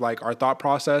terms of like our thought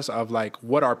process of like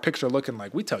what our picks are looking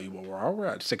like. We tell you what we're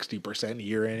at 60%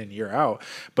 year in and year out.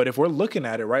 But if we're looking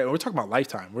at it, right, we're talking about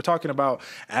lifetime. We're talking about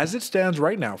as it stands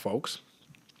right now, folks.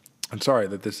 I'm sorry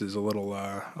that this is a little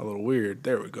weird.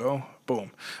 There we go.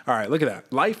 Boom. All right, look at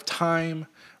that. Lifetime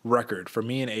record for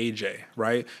me and AJ,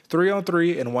 right?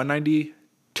 3-on-3 and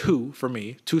 192 for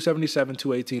me, 277,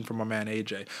 218 for my man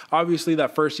AJ. Obviously,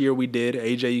 that first year we did,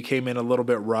 AJ, you came in a little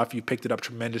bit rough. You picked it up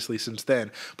tremendously since then.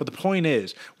 But the point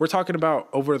is, we're talking about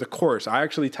over the course. I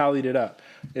actually tallied it up.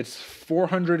 It's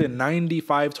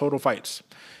 495 total fights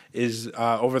is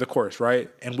over the course,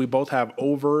 right? And we both have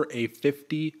over a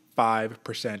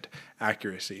 55%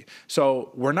 accuracy.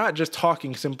 So we're not just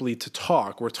talking simply to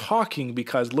talk. We're talking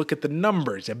because look at the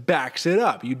numbers. It backs it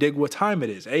up. You dig what time it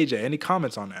is. AJ, any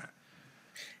comments on that?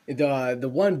 The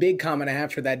one big comment I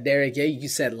have for that, Derick, yeah, you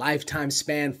said lifetime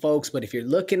span, folks, but if you're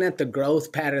looking at the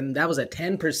growth pattern, that was a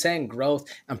 10% growth.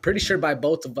 I'm pretty sure by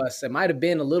both of us, it might have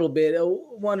been a little bit,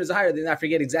 one is higher than I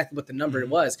forget exactly what the number it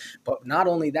was. But not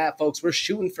only that, folks, we're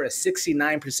shooting for a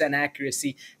 69%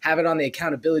 accuracy. Have it on the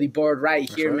accountability board right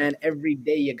here, right, man. Every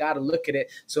day you got to look at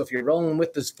it. So if you're rolling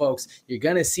with us, folks, you're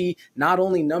going to see not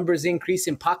only numbers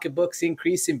increasing, pocketbooks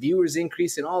increasing, viewers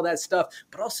increasing, all that stuff,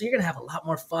 but also you're going to have a lot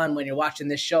more fun when you're watching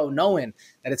this show, knowing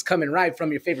that it's coming right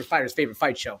from your favorite fighter's favorite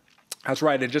fight show. That's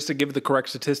right. And just to give the correct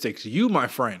statistics, you, my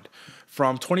friend,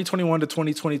 from 2021 to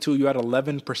 2022, you had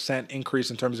 11% increase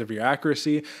in terms of your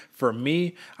accuracy. For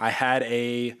me, I had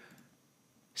a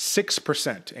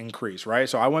 6% increase, right?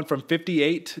 So I went from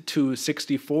 58 to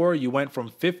 64. You went from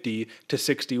 50 to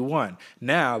 61.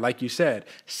 Now, like you said,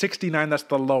 69, that's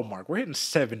the low mark. We're hitting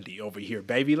 70 over here,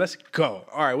 baby. Let's go.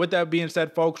 All right, with that being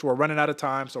said, folks, we're running out of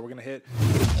time, so we're going to hit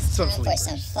some sleepers.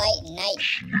 For some fight night.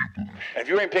 If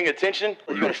you ain't paying attention,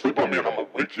 you're going to sleep on me and I'm going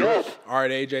to wake you up. All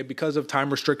right, AJ, because of time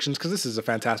restrictions, because this is a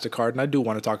fantastic card, and I do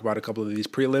want to talk about a couple of these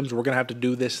prelims, we're going to have to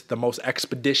do this the most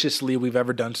expeditiously we've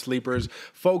ever done sleepers.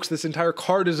 Folks, this entire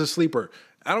card is a sleeper.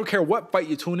 I don't care what fight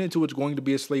you tune into, it's going to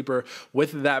be a sleeper.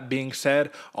 With that being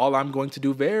said, all I'm going to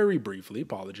do very briefly,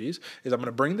 apologies, is I'm going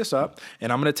to bring this up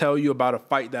and I'm going to tell you about a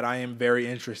fight that I am very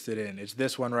interested in. It's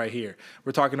this one right here.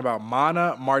 We're talking about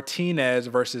Mana Martinez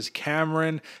versus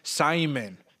Cameron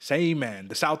Simon. Same man,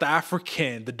 the South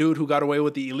African, the dude who got away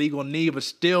with the illegal knee but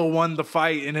still won the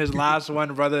fight in his last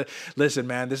one, brother. Listen,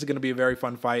 man, this is going to be a very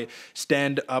fun fight.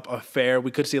 Stand-up affair. We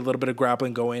could see a little bit of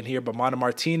grappling go in here, but Mana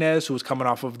Martinez, who was coming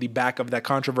off of the back of that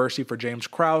controversy for James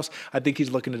Krause, I think he's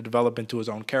looking to develop into his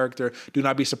own character. Do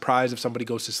not be surprised if somebody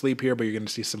goes to sleep here, but you're going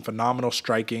to see some phenomenal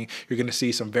striking. You're going to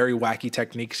see some very wacky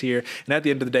techniques here. And at the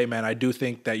end of the day, man, I do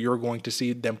think that you're going to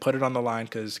see them put it on the line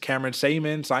because Cameron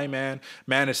Simon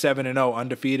man is 7-0,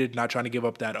 undefeated. Not trying to give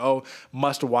up that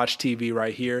must watch TV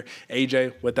right here.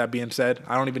 AJ, with that being said,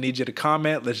 I don't even need you to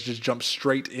comment. Let's just jump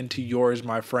straight into yours,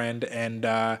 my friend. And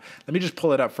let me just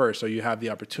pull it up first so you have the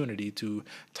opportunity to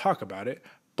talk about it.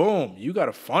 Boom, you got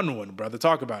a fun one, brother.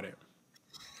 Talk about it.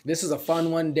 This is a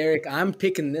fun one, Derek. I'm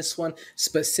picking this one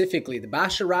specifically, the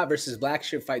Basharat versus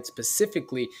Blackshear fight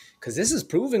specifically, because this is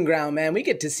proving ground, man. We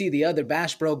get to see the other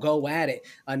Bash bro go at it.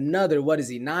 Another,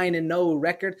 9-0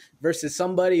 record versus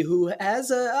somebody who has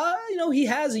he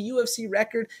has a UFC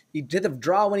record. He did the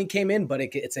draw when he came in, but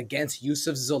it's against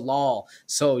Yusuf Zalal.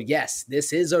 So yes,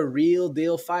 this is a real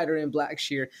deal fighter in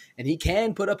Blackshear, and he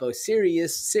can put up a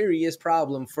serious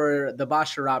problem for the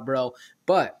Basharat bro,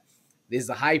 but this is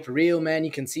the hype real, man.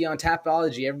 You can see on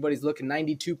Tapology, everybody's looking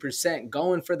 92%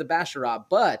 going for the Basharat,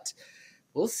 but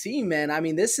we'll see, man. I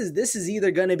mean, this is either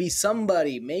going to be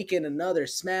somebody making another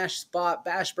smash spot,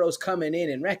 Bash Bros coming in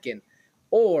and wrecking,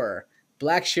 or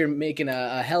Blackshear making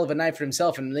a hell of a night for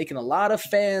himself and making a lot of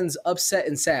fans upset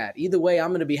and sad. Either way, I'm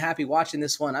going to be happy watching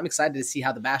this one. I'm excited to see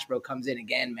how the Bash Bro comes in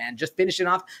again, man. Just finishing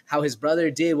off how his brother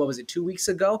did, 2 weeks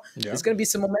ago? Yeah. There's going to be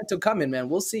some momentum coming, man.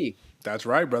 We'll see. That's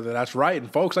right, brother. That's right.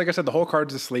 And folks, like I said, the whole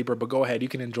card's a sleeper, but go ahead. You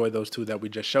can enjoy those two that we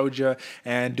just showed you.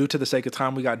 And due to the sake of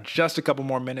time, we got just a couple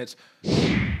more minutes.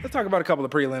 Let's talk about a couple of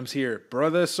prelims here,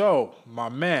 brother. So, my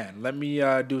man, let me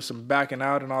do some backing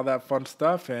out and all that fun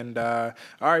stuff. And all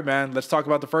right, man, let's talk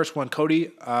about the first one. Cody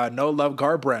No Love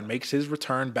Garbrandt makes his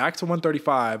return back to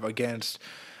 135 against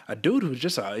a dude who's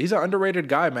just he's an underrated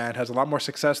guy, man. Has a lot more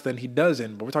success than he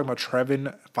doesn't. But we're talking about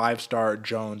Trevin 5-star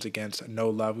Jones against No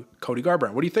Love Cody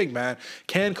Garbrandt. What do you think, man?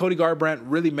 Can Cody Garbrandt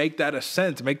really make that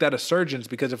ascent, make that resurgence?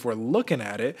 Because if we're looking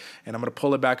at it, and I'm going to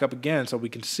pull it back up again so we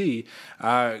can see,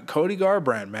 Cody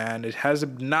Garbrandt, man, it has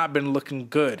not been looking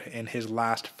good in his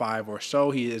last 5 or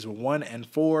so. He is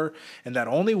 1-4, and that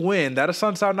only win, that a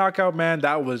Suns Out knockout, man,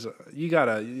 that was,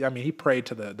 he prayed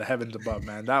to the heavens above,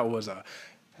 man. That was a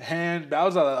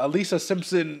Lisa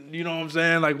Simpson, you know what I'm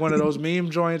saying? Like one of those meme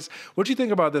joints. What do you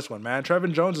think about this one, man?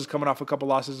 Trevin Jones is coming off a couple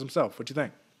losses himself. What do you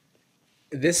think?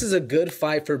 This is a good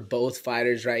fight for both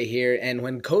fighters right here. And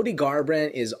when Cody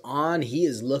Garbrandt is on, he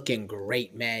is looking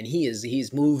great, man.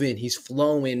 He's moving, he's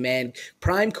flowing, man.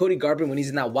 Prime Cody Garbrandt, when he's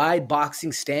in that wide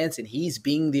boxing stance and he's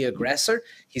being the aggressor,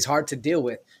 he's hard to deal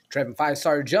with. Trevin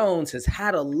 5-star Jones has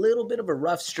had a little bit of a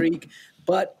rough streak,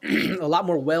 but a lot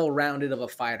more well-rounded of a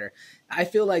fighter. I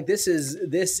feel like this is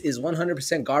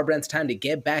 100% Garbrandt's time to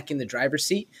get back in the driver's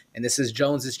seat, and this is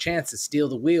Jones's chance to steal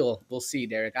the wheel. We'll see,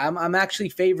 Derek. I'm actually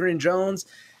favoring Jones,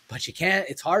 but you can't.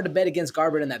 It's hard to bet against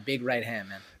Garbrandt in that big right hand,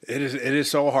 man. It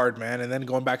is so hard, man. And then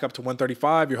going back up to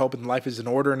 135, you're hoping life is in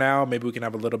order now. Maybe we can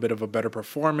have a little bit of a better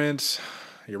performance.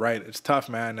 You're right. It's tough,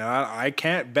 man. And I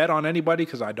can't bet on anybody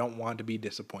because I don't want to be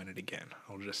disappointed again.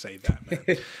 I'll just say that,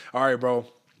 man. All right, bro.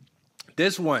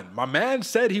 This one, my man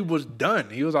said he was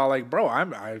done. He was all like, bro,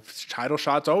 I title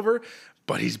shot's over,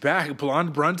 but he's back.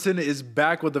 Blonde Brunson is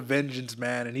back with a vengeance,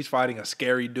 man, and he's fighting a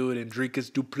scary dude,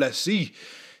 Dricus du Plessis.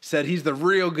 Said he's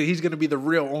going to be the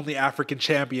real only African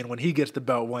champion when he gets the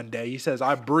belt one day. He says,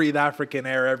 I breathe African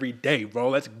air every day, bro.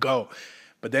 Let's go.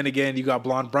 But then again, you got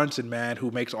Blonde Brunson, man,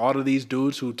 who makes all of these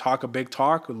dudes who talk a big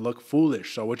talk look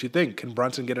foolish. So what you think? Can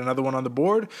Brunson get another one on the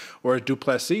board? Or is du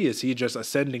Plessis, is he just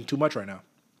ascending too much right now?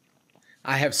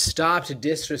 I have stopped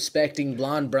disrespecting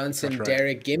Blonde Brunson, right.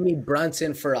 Derek. Give me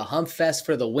Brunson for a hump fest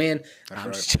for the win.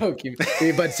 I'm just joking.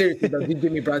 But seriously, though,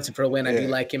 give me Brunson for a win. I do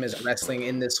like him as wrestling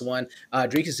in this one.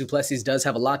 Dricus du Plessis does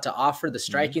have a lot to offer. The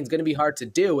striking is going to be hard to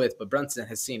deal with, but Brunson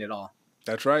has seen it all.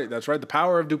 That's right. That's right. The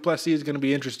power of du Plessis is going to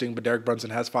be interesting, but Derek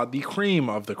Brunson has fought the cream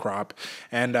of the crop.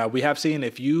 And we have seen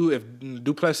if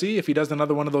du Plessis, if he does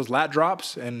another one of those lat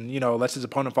drops and, lets his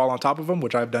opponent fall on top of him,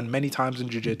 which I've done many times in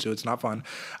jiu-jitsu, it's not fun,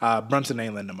 Brunson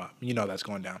ain't letting him up. That's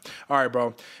going down. All right,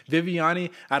 bro.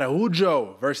 Viviane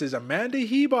Araujo versus Amanda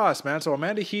Hebos, man. So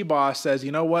Amanda Hebos says,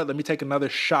 you know what? Let me take another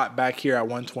shot back here at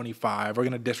 125. We're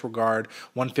going to disregard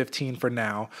 115 for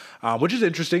now, which is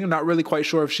interesting. I'm not really quite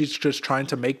sure if she's just trying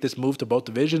to make this move to both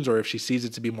divisions or if she sees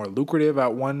it to be more lucrative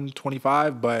at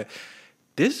 125, but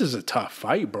this is a tough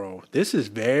fight, bro. This is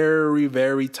very,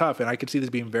 very tough, and I can see this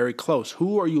being very close.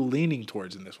 Who are you leaning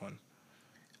towards in this one?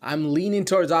 I'm leaning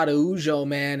towards Araujo,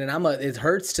 man, and it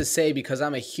hurts to say because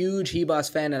I'm a huge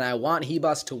Ribas fan and I want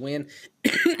Ribas to win,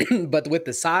 but with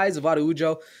the size of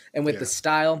Araujo and with the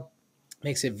style,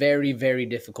 makes it very, very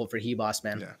difficult for Ribas,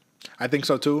 man. Yeah. I think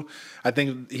so too. I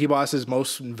think Ribas'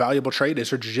 most valuable trait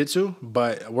is her jiu-jitsu,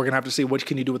 but we're going to have to see what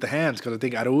can you do with the hands, because I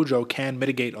think Araujo can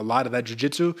mitigate a lot of that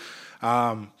jiu-jitsu.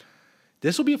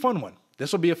 This will be a fun one.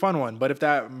 But if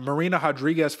that Marina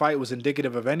Rodriguez fight was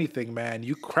indicative of anything, man,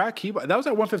 you crack Ribas. That was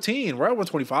at 115. We're at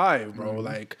 125, bro.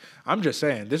 Like, I'm just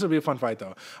saying, this will be a fun fight,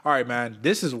 though. All right, man.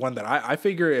 This is one that I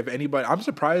figure if anybody, I'm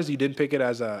surprised you didn't pick it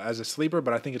as a sleeper,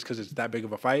 but I think it's because it's that big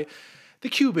of a fight. The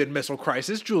Cuban Missile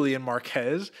Crisis, Julian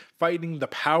Marquez, fighting the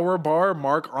Power Bar,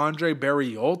 Marc-Andre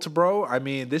Barriault, bro. I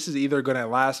mean, this is either going to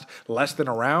last less than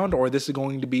a round, or this is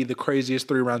going to be the craziest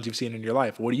 3 rounds you've seen in your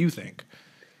life. What do you think?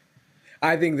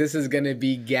 I think this is going to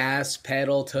be gas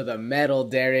pedal to the metal,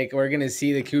 Derek. We're going to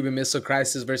see the Cuban Missile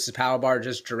Crisis versus Power Bar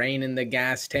just draining the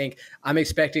gas tank. I'm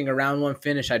expecting a round 1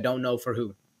 finish. I don't know for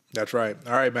who. That's right.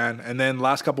 All right, man. And then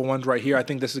last couple ones right here. I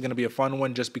think this is going to be a fun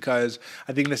one just because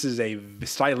I think this is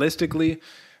stylistically,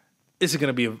 this is going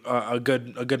to be a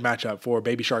good matchup for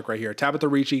Baby Shark right here. Tabitha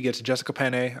Ricci gets Jessica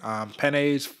Penne.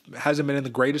 Penne hasn't been in the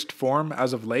greatest form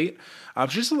as of late.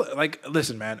 Just like,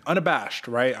 listen, man, unabashed,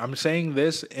 right? I'm saying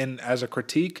this as a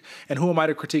critique, and who am I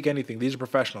to critique anything? These are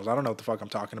professionals. I don't know what the fuck I'm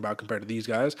talking about compared to these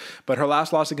guys. But her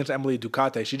last loss against Emily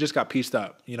Ducati, she just got pieced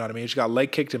up. You know what I mean? She got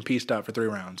leg kicked and pieced up for 3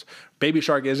 rounds. Baby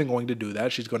Shark isn't going to do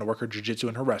that. She's going to work her jiu-jitsu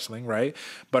and her wrestling, right?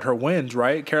 But her wins,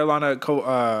 right? Carolina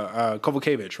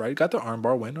Kovacevic, right? Got the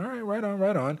armbar win. All right, right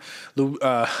on.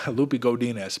 Lupi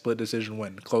Godinez, split decision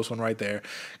win. Close one right there.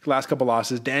 Last couple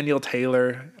losses. Danielle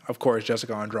Taylor, of course,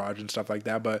 Jessica Andrade and stuff like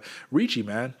that. But Ricci,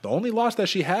 man, the only loss that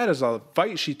she had is a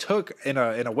fight she took in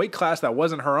a weight class that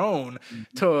wasn't her own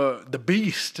to the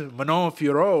beast, Manon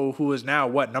Fiorot, who is now,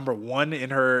 number 1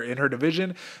 in her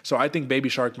division. So I think Baby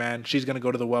Shark, man, she's going to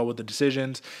go to the well with the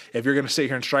decisions. If you're going to sit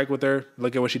here and strike with her,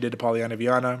 look at what she did to Poliana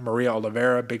Viana, Maria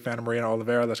Oliveira. Big fan of Maria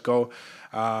Oliveira. Let's go.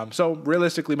 So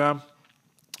realistically, man,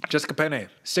 Jessica Penne,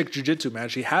 sick jiu-jitsu, man.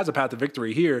 She has a path to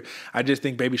victory here. I just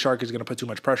think Baby Shark is going to put too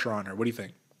much pressure on her. What do you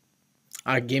think?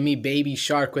 Give me Baby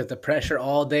Shark with the pressure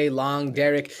all day long,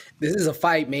 Derek. This is a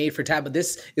fight made for Tabitha.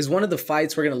 This is one of the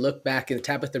fights we're going to look back in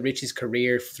Tabitha Ricci's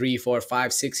career 3, 4,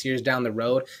 5, 6 years down the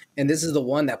road. And this is the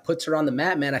one that puts her on the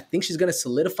map, man. I think she's going to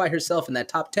solidify herself in that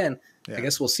top 10. Yeah. I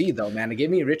guess we'll see, though, man. Give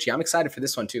me Ricci. I'm excited for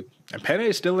this one, too. And Penne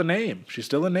is still a name. She's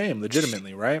still a name,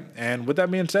 legitimately, right? And with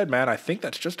that being said, man, I think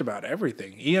that's just about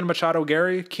everything. Ian Machado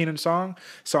Gary, Keenan Song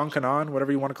Kanan,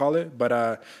 whatever you want to call it. But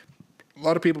a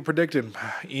lot of people predicting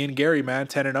Ian Gary, man,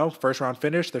 10-0, first round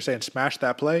finish. They're saying smash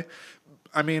that play.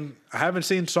 I mean, I haven't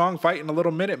seen Song fight in a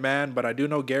little minute, man, but I do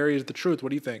know Gary is the truth. What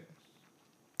do you think?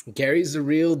 Gary's the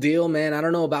real deal, man. I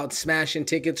don't know about smashing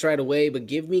tickets right away, but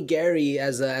give me Gary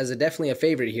as a definitely a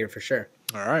favorite here for sure.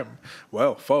 All right.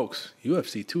 Well, folks,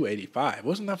 UFC 285.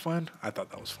 Wasn't that fun? I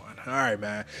thought that was fun. All right,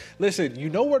 man. Listen, you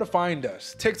know where to find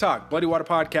us. TikTok, Bloody Water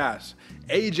Podcast.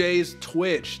 AJ's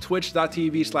Twitch,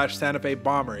 twitch.tv/Santa Fe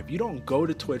Bomber. If you don't go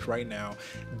to Twitch right now,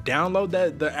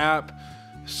 download the app,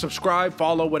 subscribe,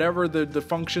 follow, whatever the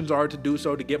functions are to do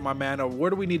so to get my man over.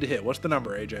 Where do we need to hit? What's the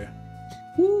number, AJ?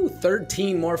 Woo,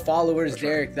 13 more followers,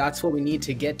 Derek. That's what we need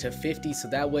to get to 50, so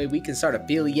that way we can start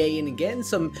affiliating and getting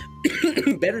some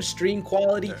better stream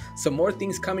quality, some more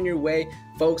things coming your way.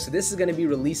 Folks, this is going to be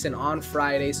releasing on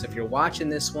Friday, so if you're watching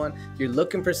this one, you're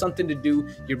looking for something to do,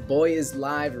 your boy is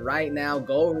live right now.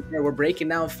 Go over there. We're breaking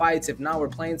down fights. If not, we're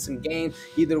playing some games.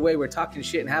 Either way, we're talking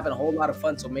shit and having a whole lot of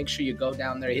fun, so make sure you go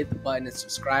down there, hit the button, and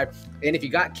subscribe. And if you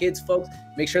got kids, folks,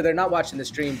 make sure they're not watching the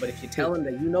stream, but if you tell them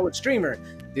that you know a streamer,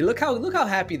 they look how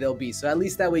happy they'll be. So at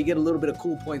least that way you get a little bit of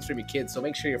cool points from your kids. So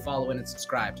make sure you're following and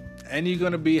subscribed. And you're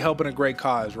going to be helping a great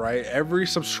cause, right? Every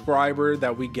subscriber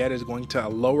that we get is going to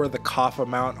lower the cough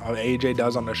amount AJ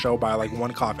does on the show by like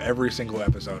 1 cough every single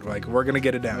episode. Like, we're going to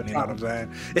get it down. You know what I'm saying?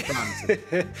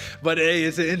 But hey,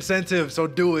 it's an incentive, so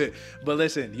do it. But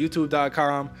listen,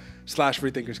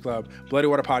 youtube.com/FreeThinkersClub, Bloody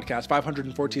Water Podcast,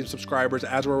 514 subscribers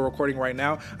as we're recording right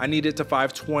now. I need it to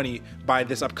 520 by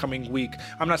this upcoming week.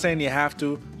 I'm not saying you have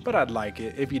to, but I'd like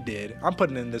it if you did. I'm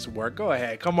putting in this work. Go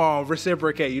ahead. Come on,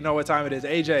 reciprocate. You know what time it is.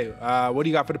 AJ, what do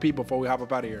you got for the people before we hop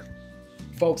up out of here?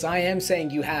 Folks, I am saying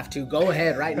you have to. Go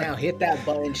ahead right now, hit that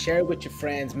button, share it with your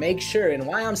friends, make sure. And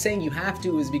why I'm saying you have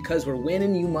to is because we're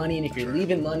winning you money, and if you're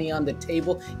leaving money on the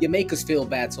table, you make us feel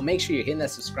bad. So make sure you're hitting that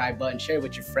subscribe button, share it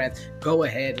with your friends. Go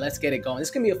ahead, let's get it going. This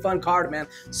is gonna be a fun card, man.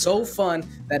 So fun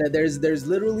that there's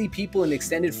literally people in the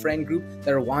extended friend group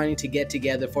that are wanting to get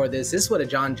together for this. This is what a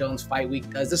Jon Jones fight week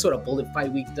does. This is what a Bullet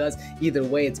fight week does. Either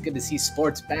way, it's good to see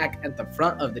sports back at the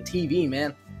front of the TV,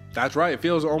 man. That's right. It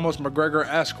feels almost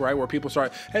McGregor-esque, right? Where people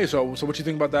start, hey, so what you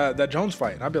think about that Jones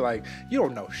fight? And I'd be like, you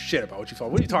don't know shit about what you fought.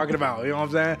 What are you talking about? You know what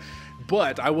I'm saying?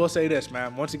 But I will say this,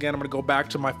 man. Once again, I'm going to go back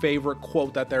to my favorite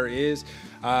quote that there is.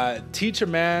 Teach a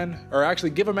man, or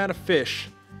actually give a man a fish,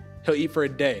 he'll eat for a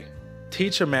day.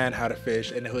 Teach a man how to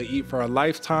fish, and he'll eat for a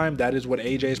lifetime. That is what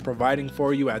AJ is providing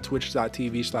for you at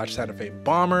twitch.tv/Santa Fe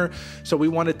Bomber. So we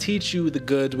want to teach you the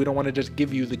goods. We don't want to just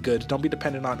give you the goods. Don't be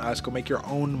dependent on us. Go make your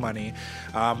own money.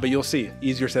 But you'll see,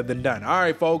 easier said than done. All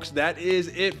right, folks, that is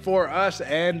it for us.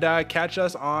 And catch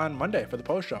us on Monday for the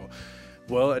post show.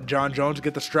 Will Jon Jones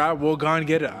get the strap? Will Gane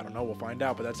get it? I don't know. We'll find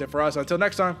out. But that's it for us. Until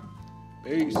next time,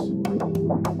 peace.